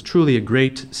 and it was truly a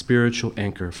great spiritual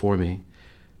anchor for me.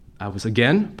 I was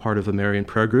again part of a Marian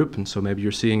prayer group, and so maybe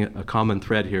you're seeing a common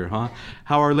thread here, How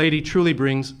Our Lady truly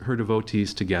brings her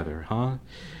devotees together,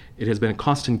 It has been a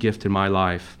constant gift in my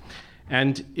life.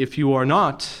 And if you are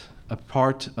not a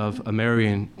part of a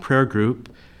Marian prayer group,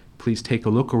 please take a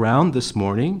look around this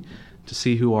morning to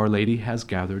see who Our Lady has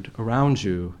gathered around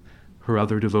you, her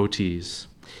other devotees.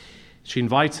 She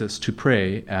invites us to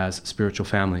pray as spiritual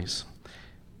families.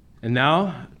 And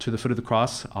now, to the foot of the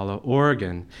cross, a la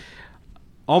Oregon.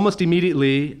 Almost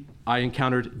immediately, I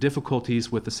encountered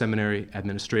difficulties with the seminary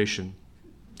administration.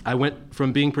 I went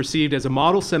from being perceived as a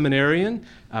model seminarian,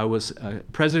 I was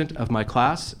president of my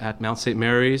class at Mount St.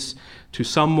 Mary's, to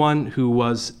someone who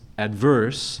was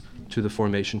adverse to the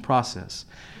formation process.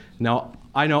 Now,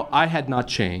 I know I had not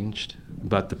changed,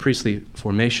 but the priestly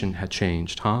formation had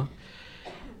changed,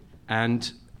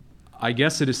 And I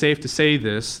guess it is safe to say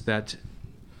this, that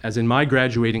as in my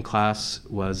graduating class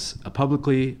was a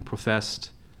publicly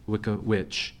professed Wicca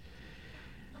witch.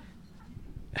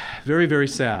 Very, very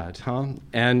sad,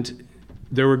 And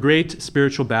there were great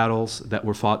spiritual battles that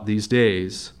were fought these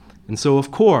days, And so,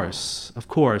 of course,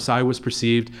 I was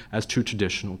perceived as too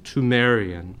traditional, too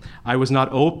Marian. I was not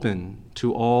open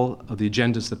to all of the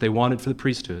agendas that they wanted for the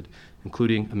priesthood,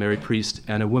 including a married priest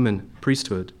and a woman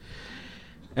priesthood.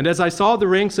 And as I saw the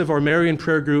ranks of our Marian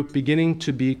prayer group beginning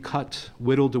to be cut,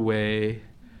 whittled away,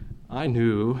 I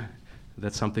knew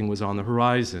that something was on the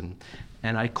horizon.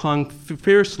 And I clung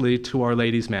fiercely to Our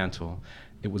Lady's mantle.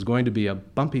 It was going to be a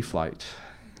bumpy flight.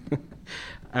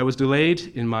 I was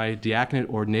delayed in my diaconate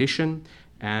ordination,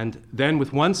 and then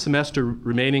with one semester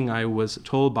remaining, I was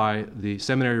told by the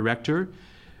seminary rector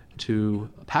to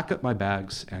pack up my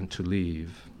bags and to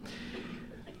leave.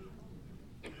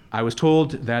 I was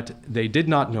told that they did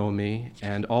not know me,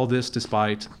 and all this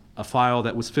despite a file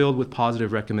that was filled with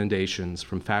positive recommendations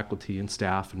from faculty and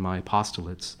staff in my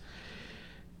apostolates.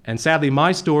 And sadly,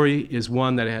 my story is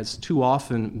one that has too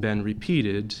often been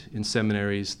repeated in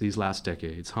seminaries these last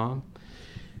decades,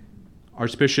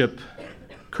 Archbishop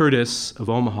Curtis of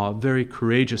Omaha, a very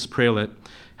courageous prelate,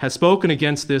 has spoken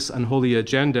against this unholy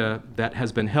agenda that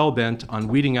has been hell-bent on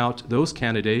weeding out those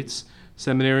candidates,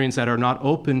 seminarians that are not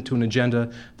open to an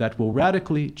agenda that will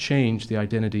radically change the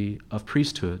identity of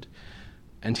priesthood.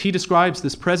 And he describes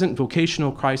this present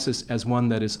vocational crisis as one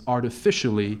that is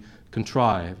artificially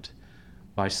contrived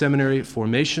by seminary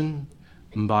formation,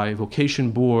 by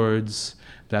vocation boards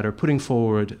that are putting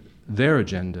forward their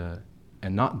agenda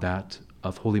and not that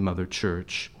of Holy Mother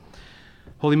Church.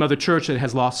 Holy Mother Church that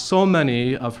has lost so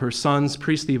many of her sons'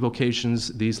 priestly vocations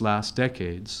these last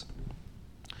decades.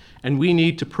 And we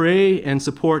need to pray and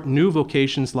support new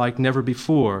vocations like never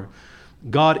before.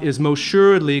 God is most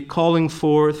assuredly calling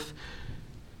forth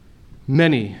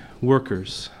many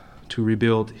workers to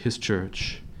rebuild his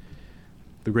church.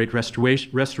 The great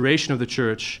restoration of the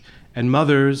church. And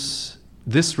mothers,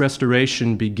 this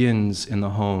restoration begins in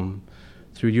the home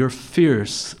through your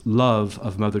fierce love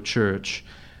of Mother Church.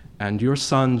 And your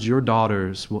sons, your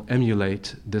daughters will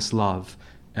emulate this love.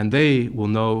 And they will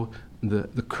know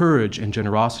the courage and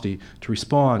generosity to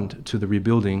respond to the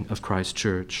rebuilding of Christ's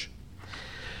church.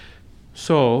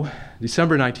 So,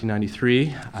 December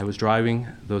 1993, I was driving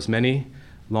those many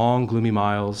long, gloomy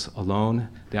miles alone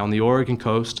down the Oregon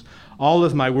coast, all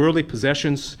of my worldly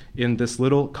possessions in this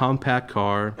little compact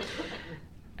car,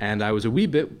 and I was a wee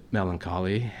bit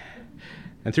melancholy.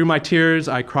 And through my tears,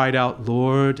 I cried out,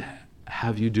 "Lord,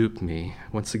 have you duped me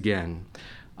once again?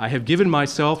 I have given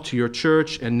myself to your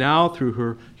church, and now through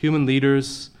her human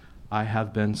leaders, I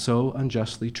have been so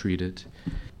unjustly treated."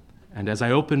 And as I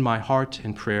opened my heart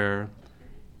in prayer,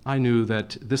 I knew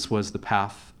that this was the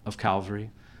path of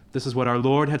Calvary. This is what our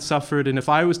Lord had suffered, and if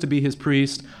I was to be his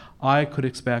priest, I could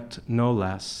expect no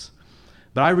less.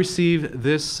 But I received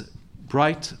this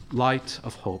bright light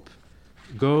of hope.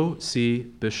 Go see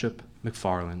Bishop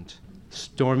McFarland,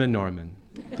 Storm and Norman,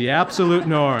 the absolute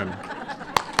norm.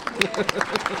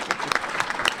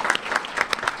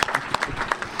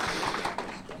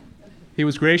 He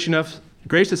was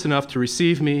gracious enough to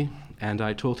receive me, and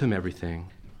I told him everything.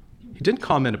 He didn't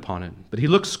comment upon it, but he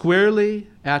looked squarely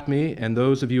at me, and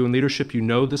those of you in leadership, you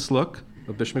know this look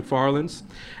of Bishop McFarland's.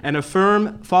 And a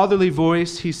firm, fatherly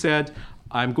voice, he said,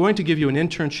 "I'm going to give you an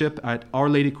internship at Our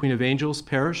Lady Queen of Angels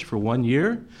Parish for 1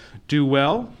 year. Do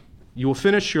well. You will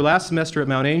finish your last semester at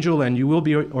Mount Angel, and you will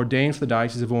be ordained for the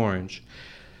Diocese of Orange."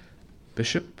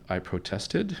 "Bishop," I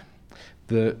protested.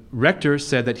 "The rector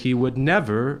said that he would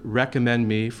never recommend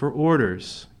me for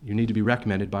orders. You need to be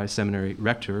recommended by a seminary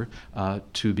rector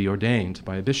to be ordained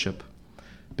by a bishop."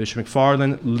 Bishop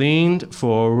McFarland leaned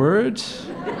forward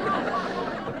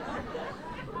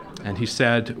and he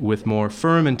said with more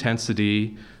firm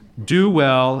intensity, "Do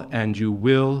well and you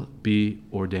will be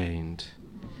ordained."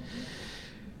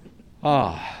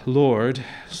 Ah, Lord,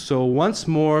 so once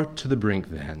more to the brink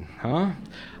then,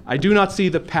 I do not see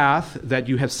the path that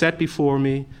you have set before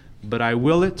me, but I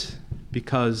will it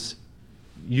because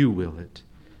you will it.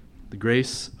 The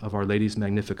grace of Our Lady's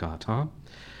Magnificat,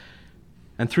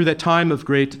 And through that time of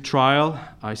great trial,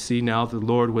 I see now the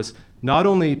Lord was not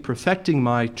only perfecting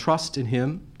my trust in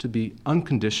him to be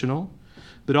unconditional,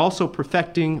 but also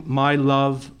perfecting my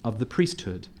love of the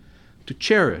priesthood, to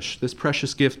cherish this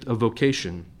precious gift of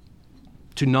vocation,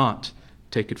 to not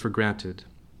take it for granted.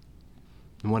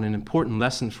 And what an important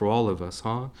lesson for all of us,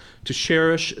 to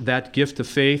cherish that gift of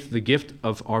faith, the gift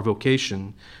of our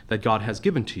vocation that God has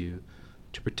given to you,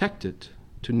 to protect it,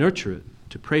 to nurture it,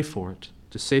 to pray for it,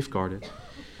 to safeguard it.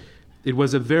 It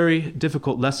was a very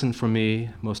difficult lesson for me,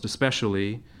 most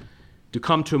especially, to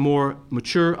come to a more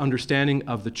mature understanding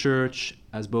of the church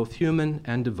as both human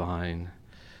and divine.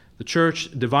 The church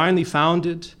divinely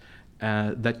founded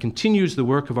that continues the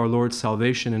work of our Lord's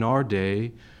salvation in our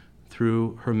day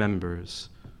through her members,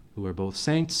 who are both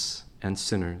saints and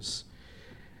sinners.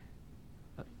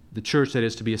 The church that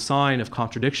is to be a sign of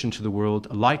contradiction to the world,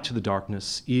 a light to the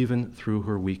darkness, even through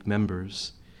her weak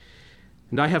members.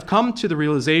 And I have come to the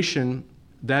realization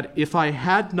that if I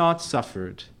had not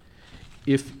suffered,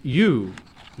 if you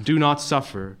do not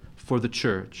suffer for the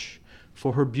church,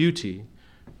 for her beauty,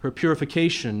 her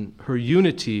purification, her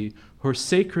unity, her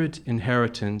sacred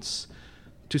inheritance,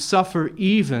 to suffer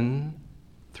even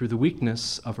through the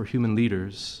weakness of her human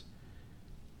leaders,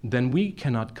 then we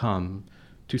cannot come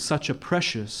to such a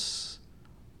precious,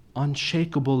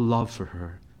 unshakable love for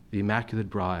her, the Immaculate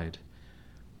Bride.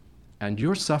 And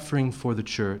your suffering for the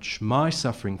church, my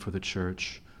suffering for the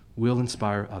church, will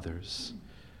inspire others.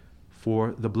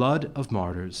 For the blood of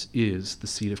martyrs is the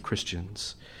seed of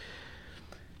Christians.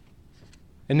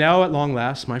 And now, at long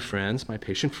last, my friends, my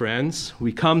patient friends,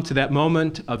 we come to that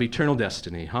moment of eternal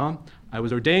destiny, I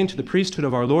was ordained to the priesthood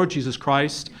of our Lord Jesus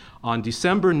Christ on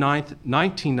December 9th,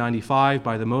 1995,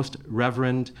 by the Most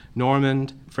Reverend Norman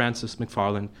Francis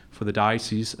McFarland for the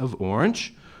Diocese of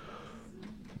Orange.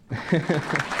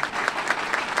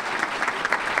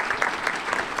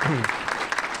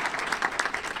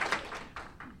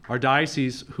 Our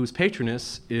diocese, whose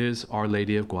patroness is Our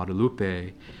Lady of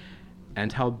Guadalupe,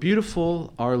 and how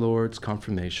beautiful our Lord's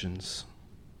confirmations.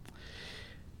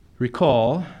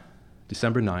 Recall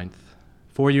December 9th.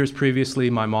 4 years previously,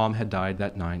 my mom had died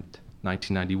that night,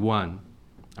 1991.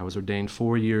 I was ordained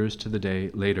 4 years to the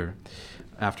day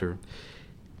after.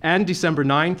 And December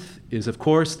 9th is, of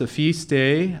course, the feast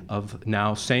day of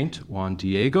now Saint Juan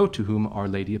Diego, to whom Our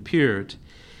Lady appeared,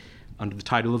 under the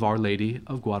title of Our Lady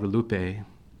of Guadalupe.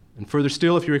 And further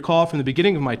still, if you recall from the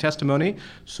beginning of my testimony,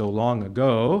 so long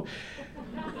ago,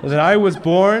 that I was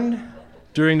born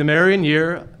during the Marian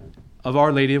year of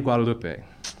Our Lady of Guadalupe.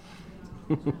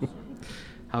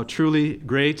 How truly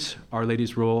great Our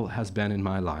Lady's role has been in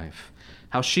my life.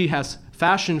 How she has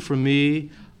fashioned for me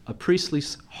a priestly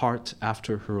heart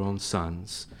after her own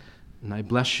sons. And I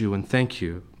bless you and thank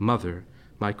you, Mother,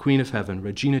 my Queen of Heaven,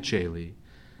 Regina Caeli.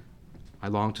 I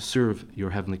long to serve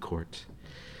your heavenly court.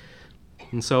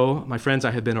 And so, my friends,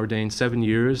 I have been ordained 7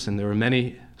 years, and there are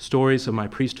many stories of my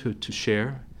priesthood to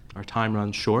share. Our time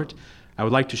runs short. I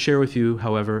would like to share with you,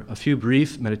 however, a few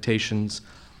brief meditations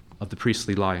of the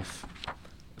priestly life.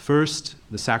 First,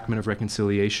 the sacrament of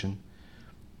reconciliation.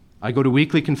 I go to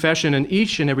weekly confession, and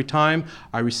each and every time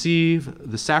I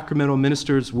receive the sacramental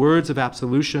minister's words of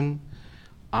absolution,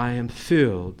 I am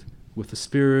filled with the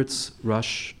Spirit's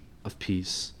rush of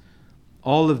peace.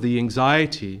 All of the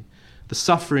anxiety, the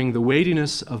suffering, the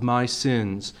weightiness of my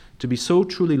sins to be so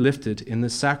truly lifted in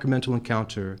this sacramental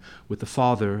encounter with the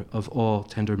Father of all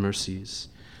tender mercies.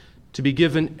 To be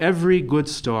given every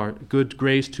good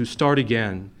grace to start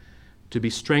again, to be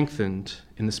strengthened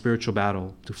in the spiritual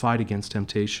battle, to fight against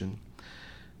temptation.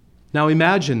 Now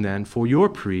imagine then for your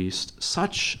priest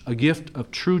such a gift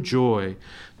of true joy,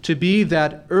 to be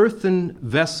that earthen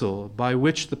vessel by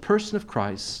which the person of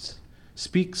Christ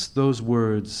speaks those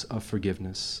words of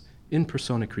forgiveness, in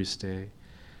persona Christi.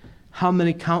 How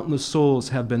many countless souls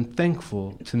have been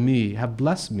thankful to me, have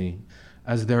blessed me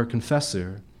as their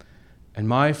confessor,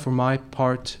 and for my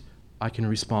part, I can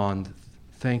respond,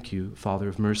 thank you, Father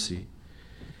of mercy.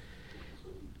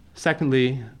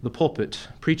 Secondly, the pulpit,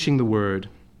 preaching the word.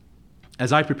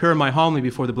 As I prepare my homily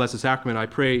before the Blessed Sacrament, I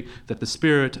pray that the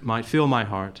Spirit might fill my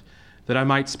heart, that I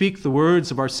might speak the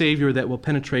words of our Savior that will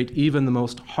penetrate even the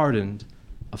most hardened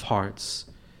of hearts.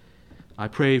 I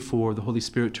pray for the Holy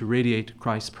Spirit to radiate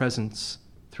Christ's presence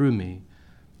through me,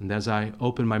 and as I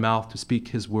open my mouth to speak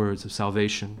his words of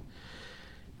salvation,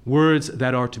 words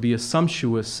that are to be a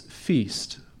sumptuous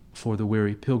feast for the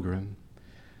weary pilgrim.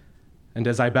 And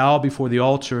as I bow before the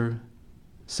altar,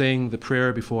 saying the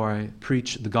prayer before I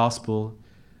preach the gospel,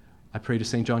 I pray to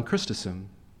St. John Chrysostom,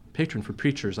 patron for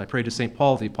preachers. I pray to St.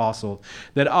 Paul the Apostle,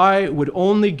 that I would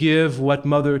only give what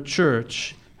Mother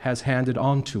Church has handed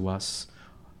on to us,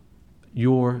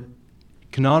 your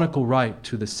canonical right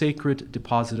to the sacred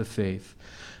deposit of faith,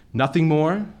 nothing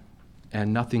more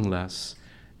and nothing less,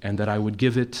 and that I would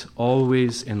give it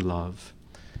always in love.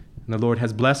 And the Lord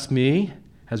has blessed me,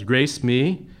 has graced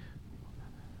me,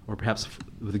 or perhaps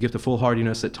with the gift of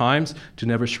foolhardiness at times, to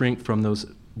never shrink from those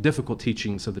difficult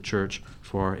teachings of the Church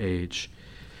for our age.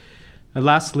 And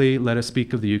lastly, let us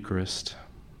speak of the Eucharist,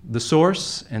 the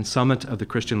source and summit of the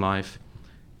Christian life.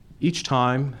 Each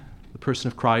time the person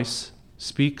of Christ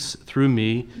speaks through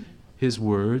me his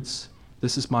words,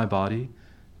 this is my body,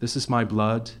 this is my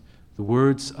blood, the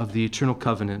words of the eternal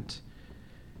covenant.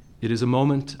 It is a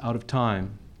moment out of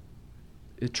time.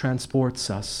 It transports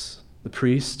us, the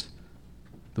priest,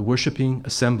 the worshiping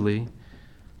assembly,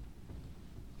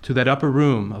 to that upper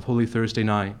room of Holy Thursday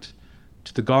night,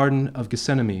 to the Garden of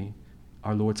Gethsemane,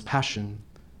 our Lord's passion,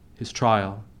 his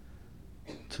trial,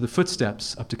 to the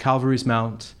footsteps up to Calvary's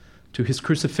Mount, to his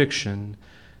crucifixion,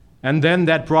 and then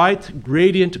that bright,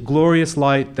 radiant, glorious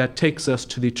light that takes us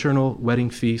to the eternal wedding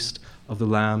feast of the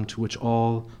Lamb, to which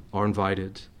all are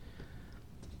invited.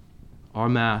 Our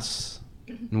Mass,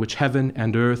 in which heaven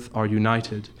and earth are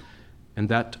united, and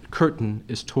that curtain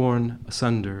is torn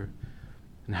asunder,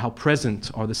 and how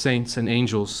present are the saints and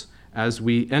angels as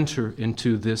we enter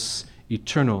into this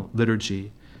eternal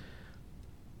liturgy.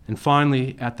 And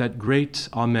finally, at that great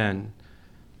Amen,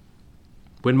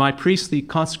 when my priestly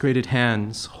consecrated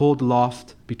hands hold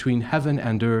aloft between heaven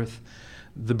and earth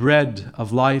the bread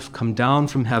of life come down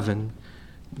from heaven,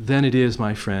 then it is,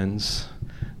 my friends,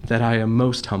 that I am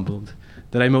most humbled,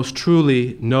 that I most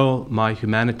truly know my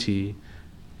humanity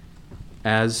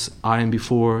as I am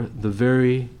before the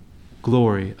very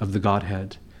glory of the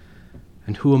Godhead.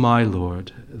 And who am I,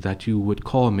 Lord, that you would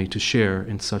call me to share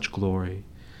in such glory?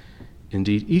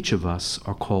 Indeed, each of us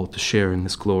are called to share in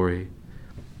this glory.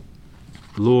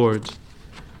 Lord,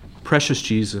 precious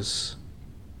Jesus,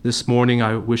 this morning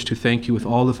I wish to thank you with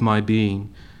all of my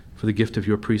being for the gift of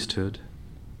your priesthood.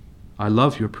 I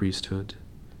love your priesthood.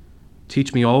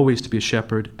 Teach me always to be a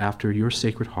shepherd after your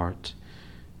sacred heart.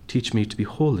 Teach me to be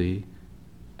holy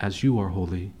as you are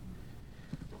holy.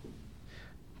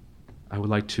 I would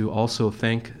like to also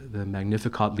thank the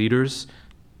Magnificat leaders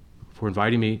for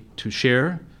inviting me to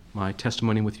share my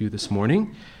testimony with you this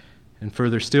morning, and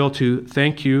further still to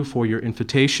thank you for your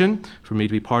invitation for me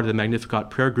to be part of the Magnificat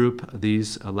prayer group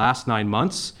these last 9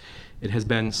 months. It has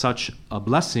been such a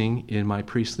blessing in my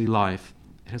priestly life.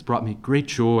 It has brought me great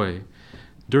joy.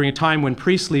 During a time when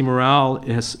priestly morale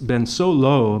has been so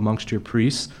low amongst your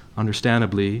priests,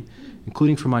 understandably,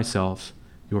 including for myself,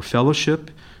 your fellowship,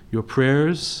 your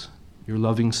prayers, your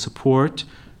loving support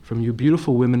from you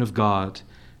beautiful women of God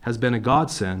has been a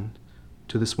godsend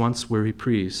to this once weary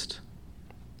priest.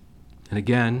 And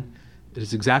again, it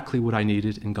is exactly what I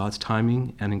needed in God's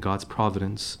timing and in God's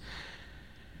providence.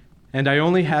 And I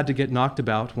only had to get knocked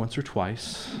about once or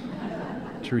twice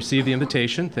to receive the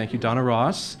invitation. Thank you, Donna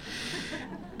Ross.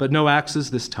 But no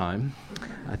axes this time.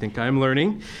 I think I am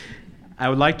learning. I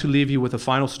would like to leave you with a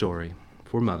final story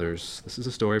for mothers. This is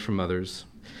a story for mothers.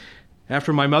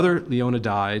 After my mother, Leona,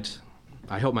 died,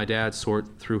 I helped my dad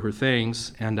sort through her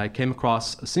things, and I came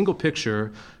across a single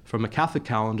picture from a Catholic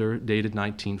calendar dated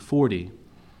 1940.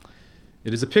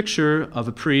 It is a picture of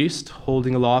a priest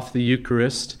holding aloft the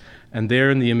Eucharist, and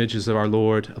therein the images of our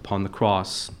Lord upon the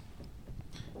cross.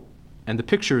 And the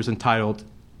picture is entitled,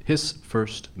 His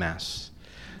First Mass.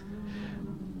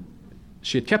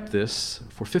 She had kept this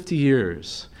for 50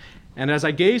 years, and as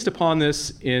I gazed upon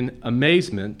this in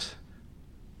amazement,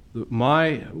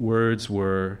 my words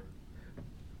were,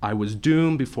 I was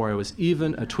doomed before I was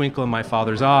even a twinkle in my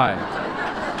father's eye.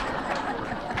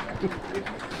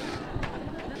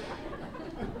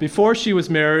 Before she was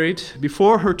married,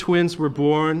 before her twins were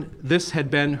born, this had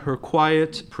been her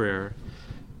quiet prayer,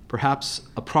 perhaps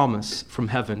a promise from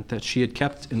heaven that she had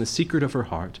kept in the secret of her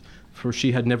heart, for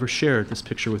she had never shared this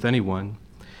picture with anyone.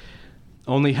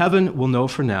 Only heaven will know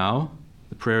for now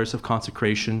the prayers of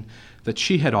consecration that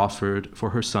she had offered for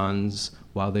her sons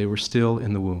while they were still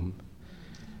in the womb.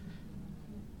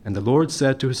 And the Lord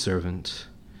said to his servant,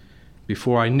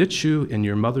 Before I knit you in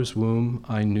your mother's womb,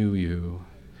 I knew you.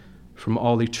 From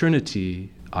all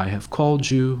eternity, I have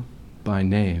called you by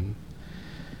name.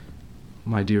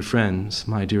 My dear friends,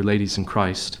 my dear ladies in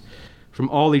Christ, from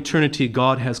all eternity,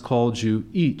 God has called you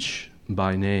each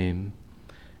by name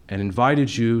and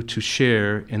invited you to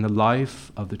share in the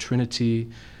life of the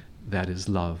Trinity that is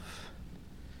love.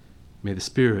 May the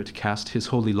Spirit cast his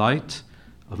holy light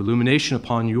of illumination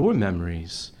upon your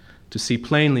memories to see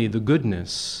plainly the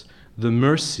goodness, the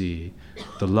mercy,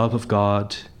 the love of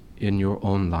God in your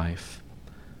own life.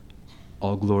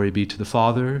 All glory be to the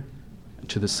Father,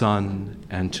 to the Son,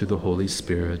 and to the Holy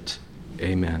Spirit.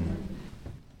 Amen.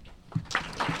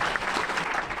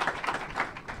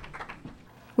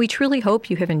 We truly hope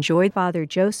you have enjoyed Father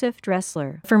Joseph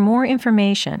Droessler. For more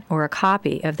information or a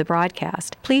copy of the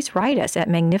broadcast, please write us at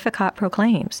Magnificat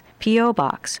Proclaims, P.O.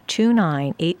 Box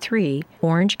 2983,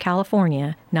 Orange,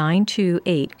 California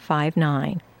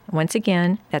 92859. Once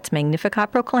again, that's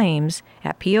Magnificat Proclaims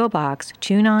at P.O. Box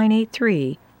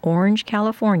 2983, Orange,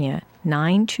 California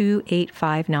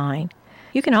 92859.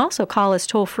 You can also call us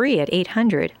toll-free at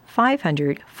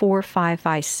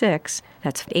 800-500-4556.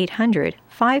 That's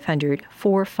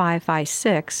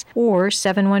 800-500-4556 or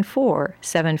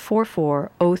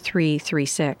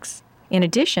 714-744-0336. In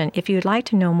addition, if you'd like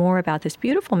to know more about this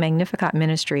beautiful Magnificat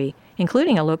ministry,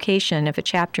 including a location of a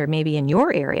chapter maybe in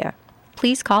your area,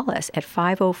 please call us at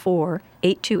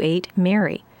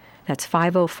 504-828-MARY. That's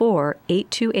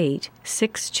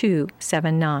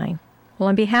 504-828-6279. Well,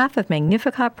 on behalf of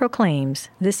Magnificat Proclaims,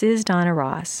 this is Donna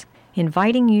Ross,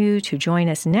 inviting you to join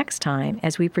us next time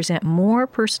as we present more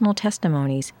personal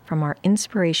testimonies from our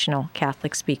inspirational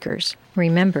Catholic speakers.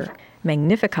 Remember,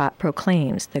 Magnificat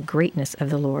proclaims the greatness of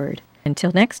the Lord.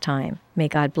 Until next time, may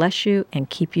God bless you and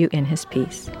keep you in His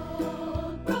peace.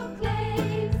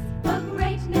 Proclaims the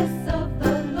greatness of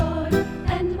the Lord,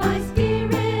 and my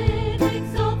spirit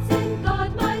exalts in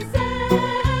God my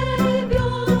Savior.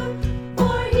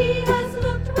 For He has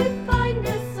looked with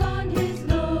kindness on His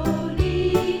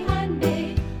lowly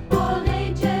handmaid. All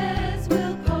ages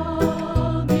will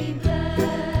call me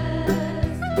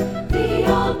blessed. The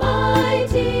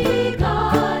Almighty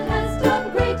God has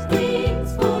done great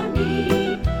things for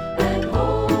me, and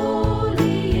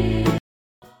holy is.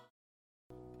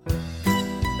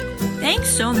 Thanks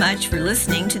so much for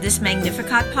listening to this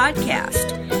Magnificat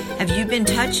podcast. Have you been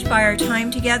touched by our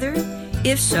time together?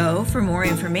 If so, for more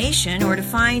information or to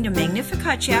find a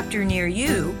Magnificat chapter near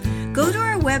you, go to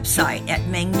our website at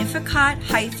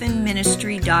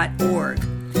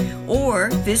magnificat-ministry.org or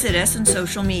visit us on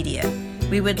social media.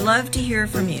 We would love to hear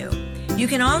from you. You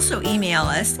can also email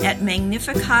us at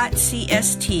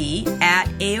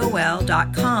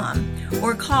magnificatcst@aol.com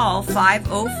or call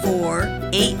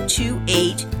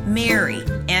 504-828-MARY,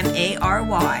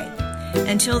 M-A-R-Y.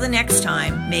 Until the next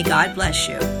time, may God bless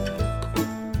you.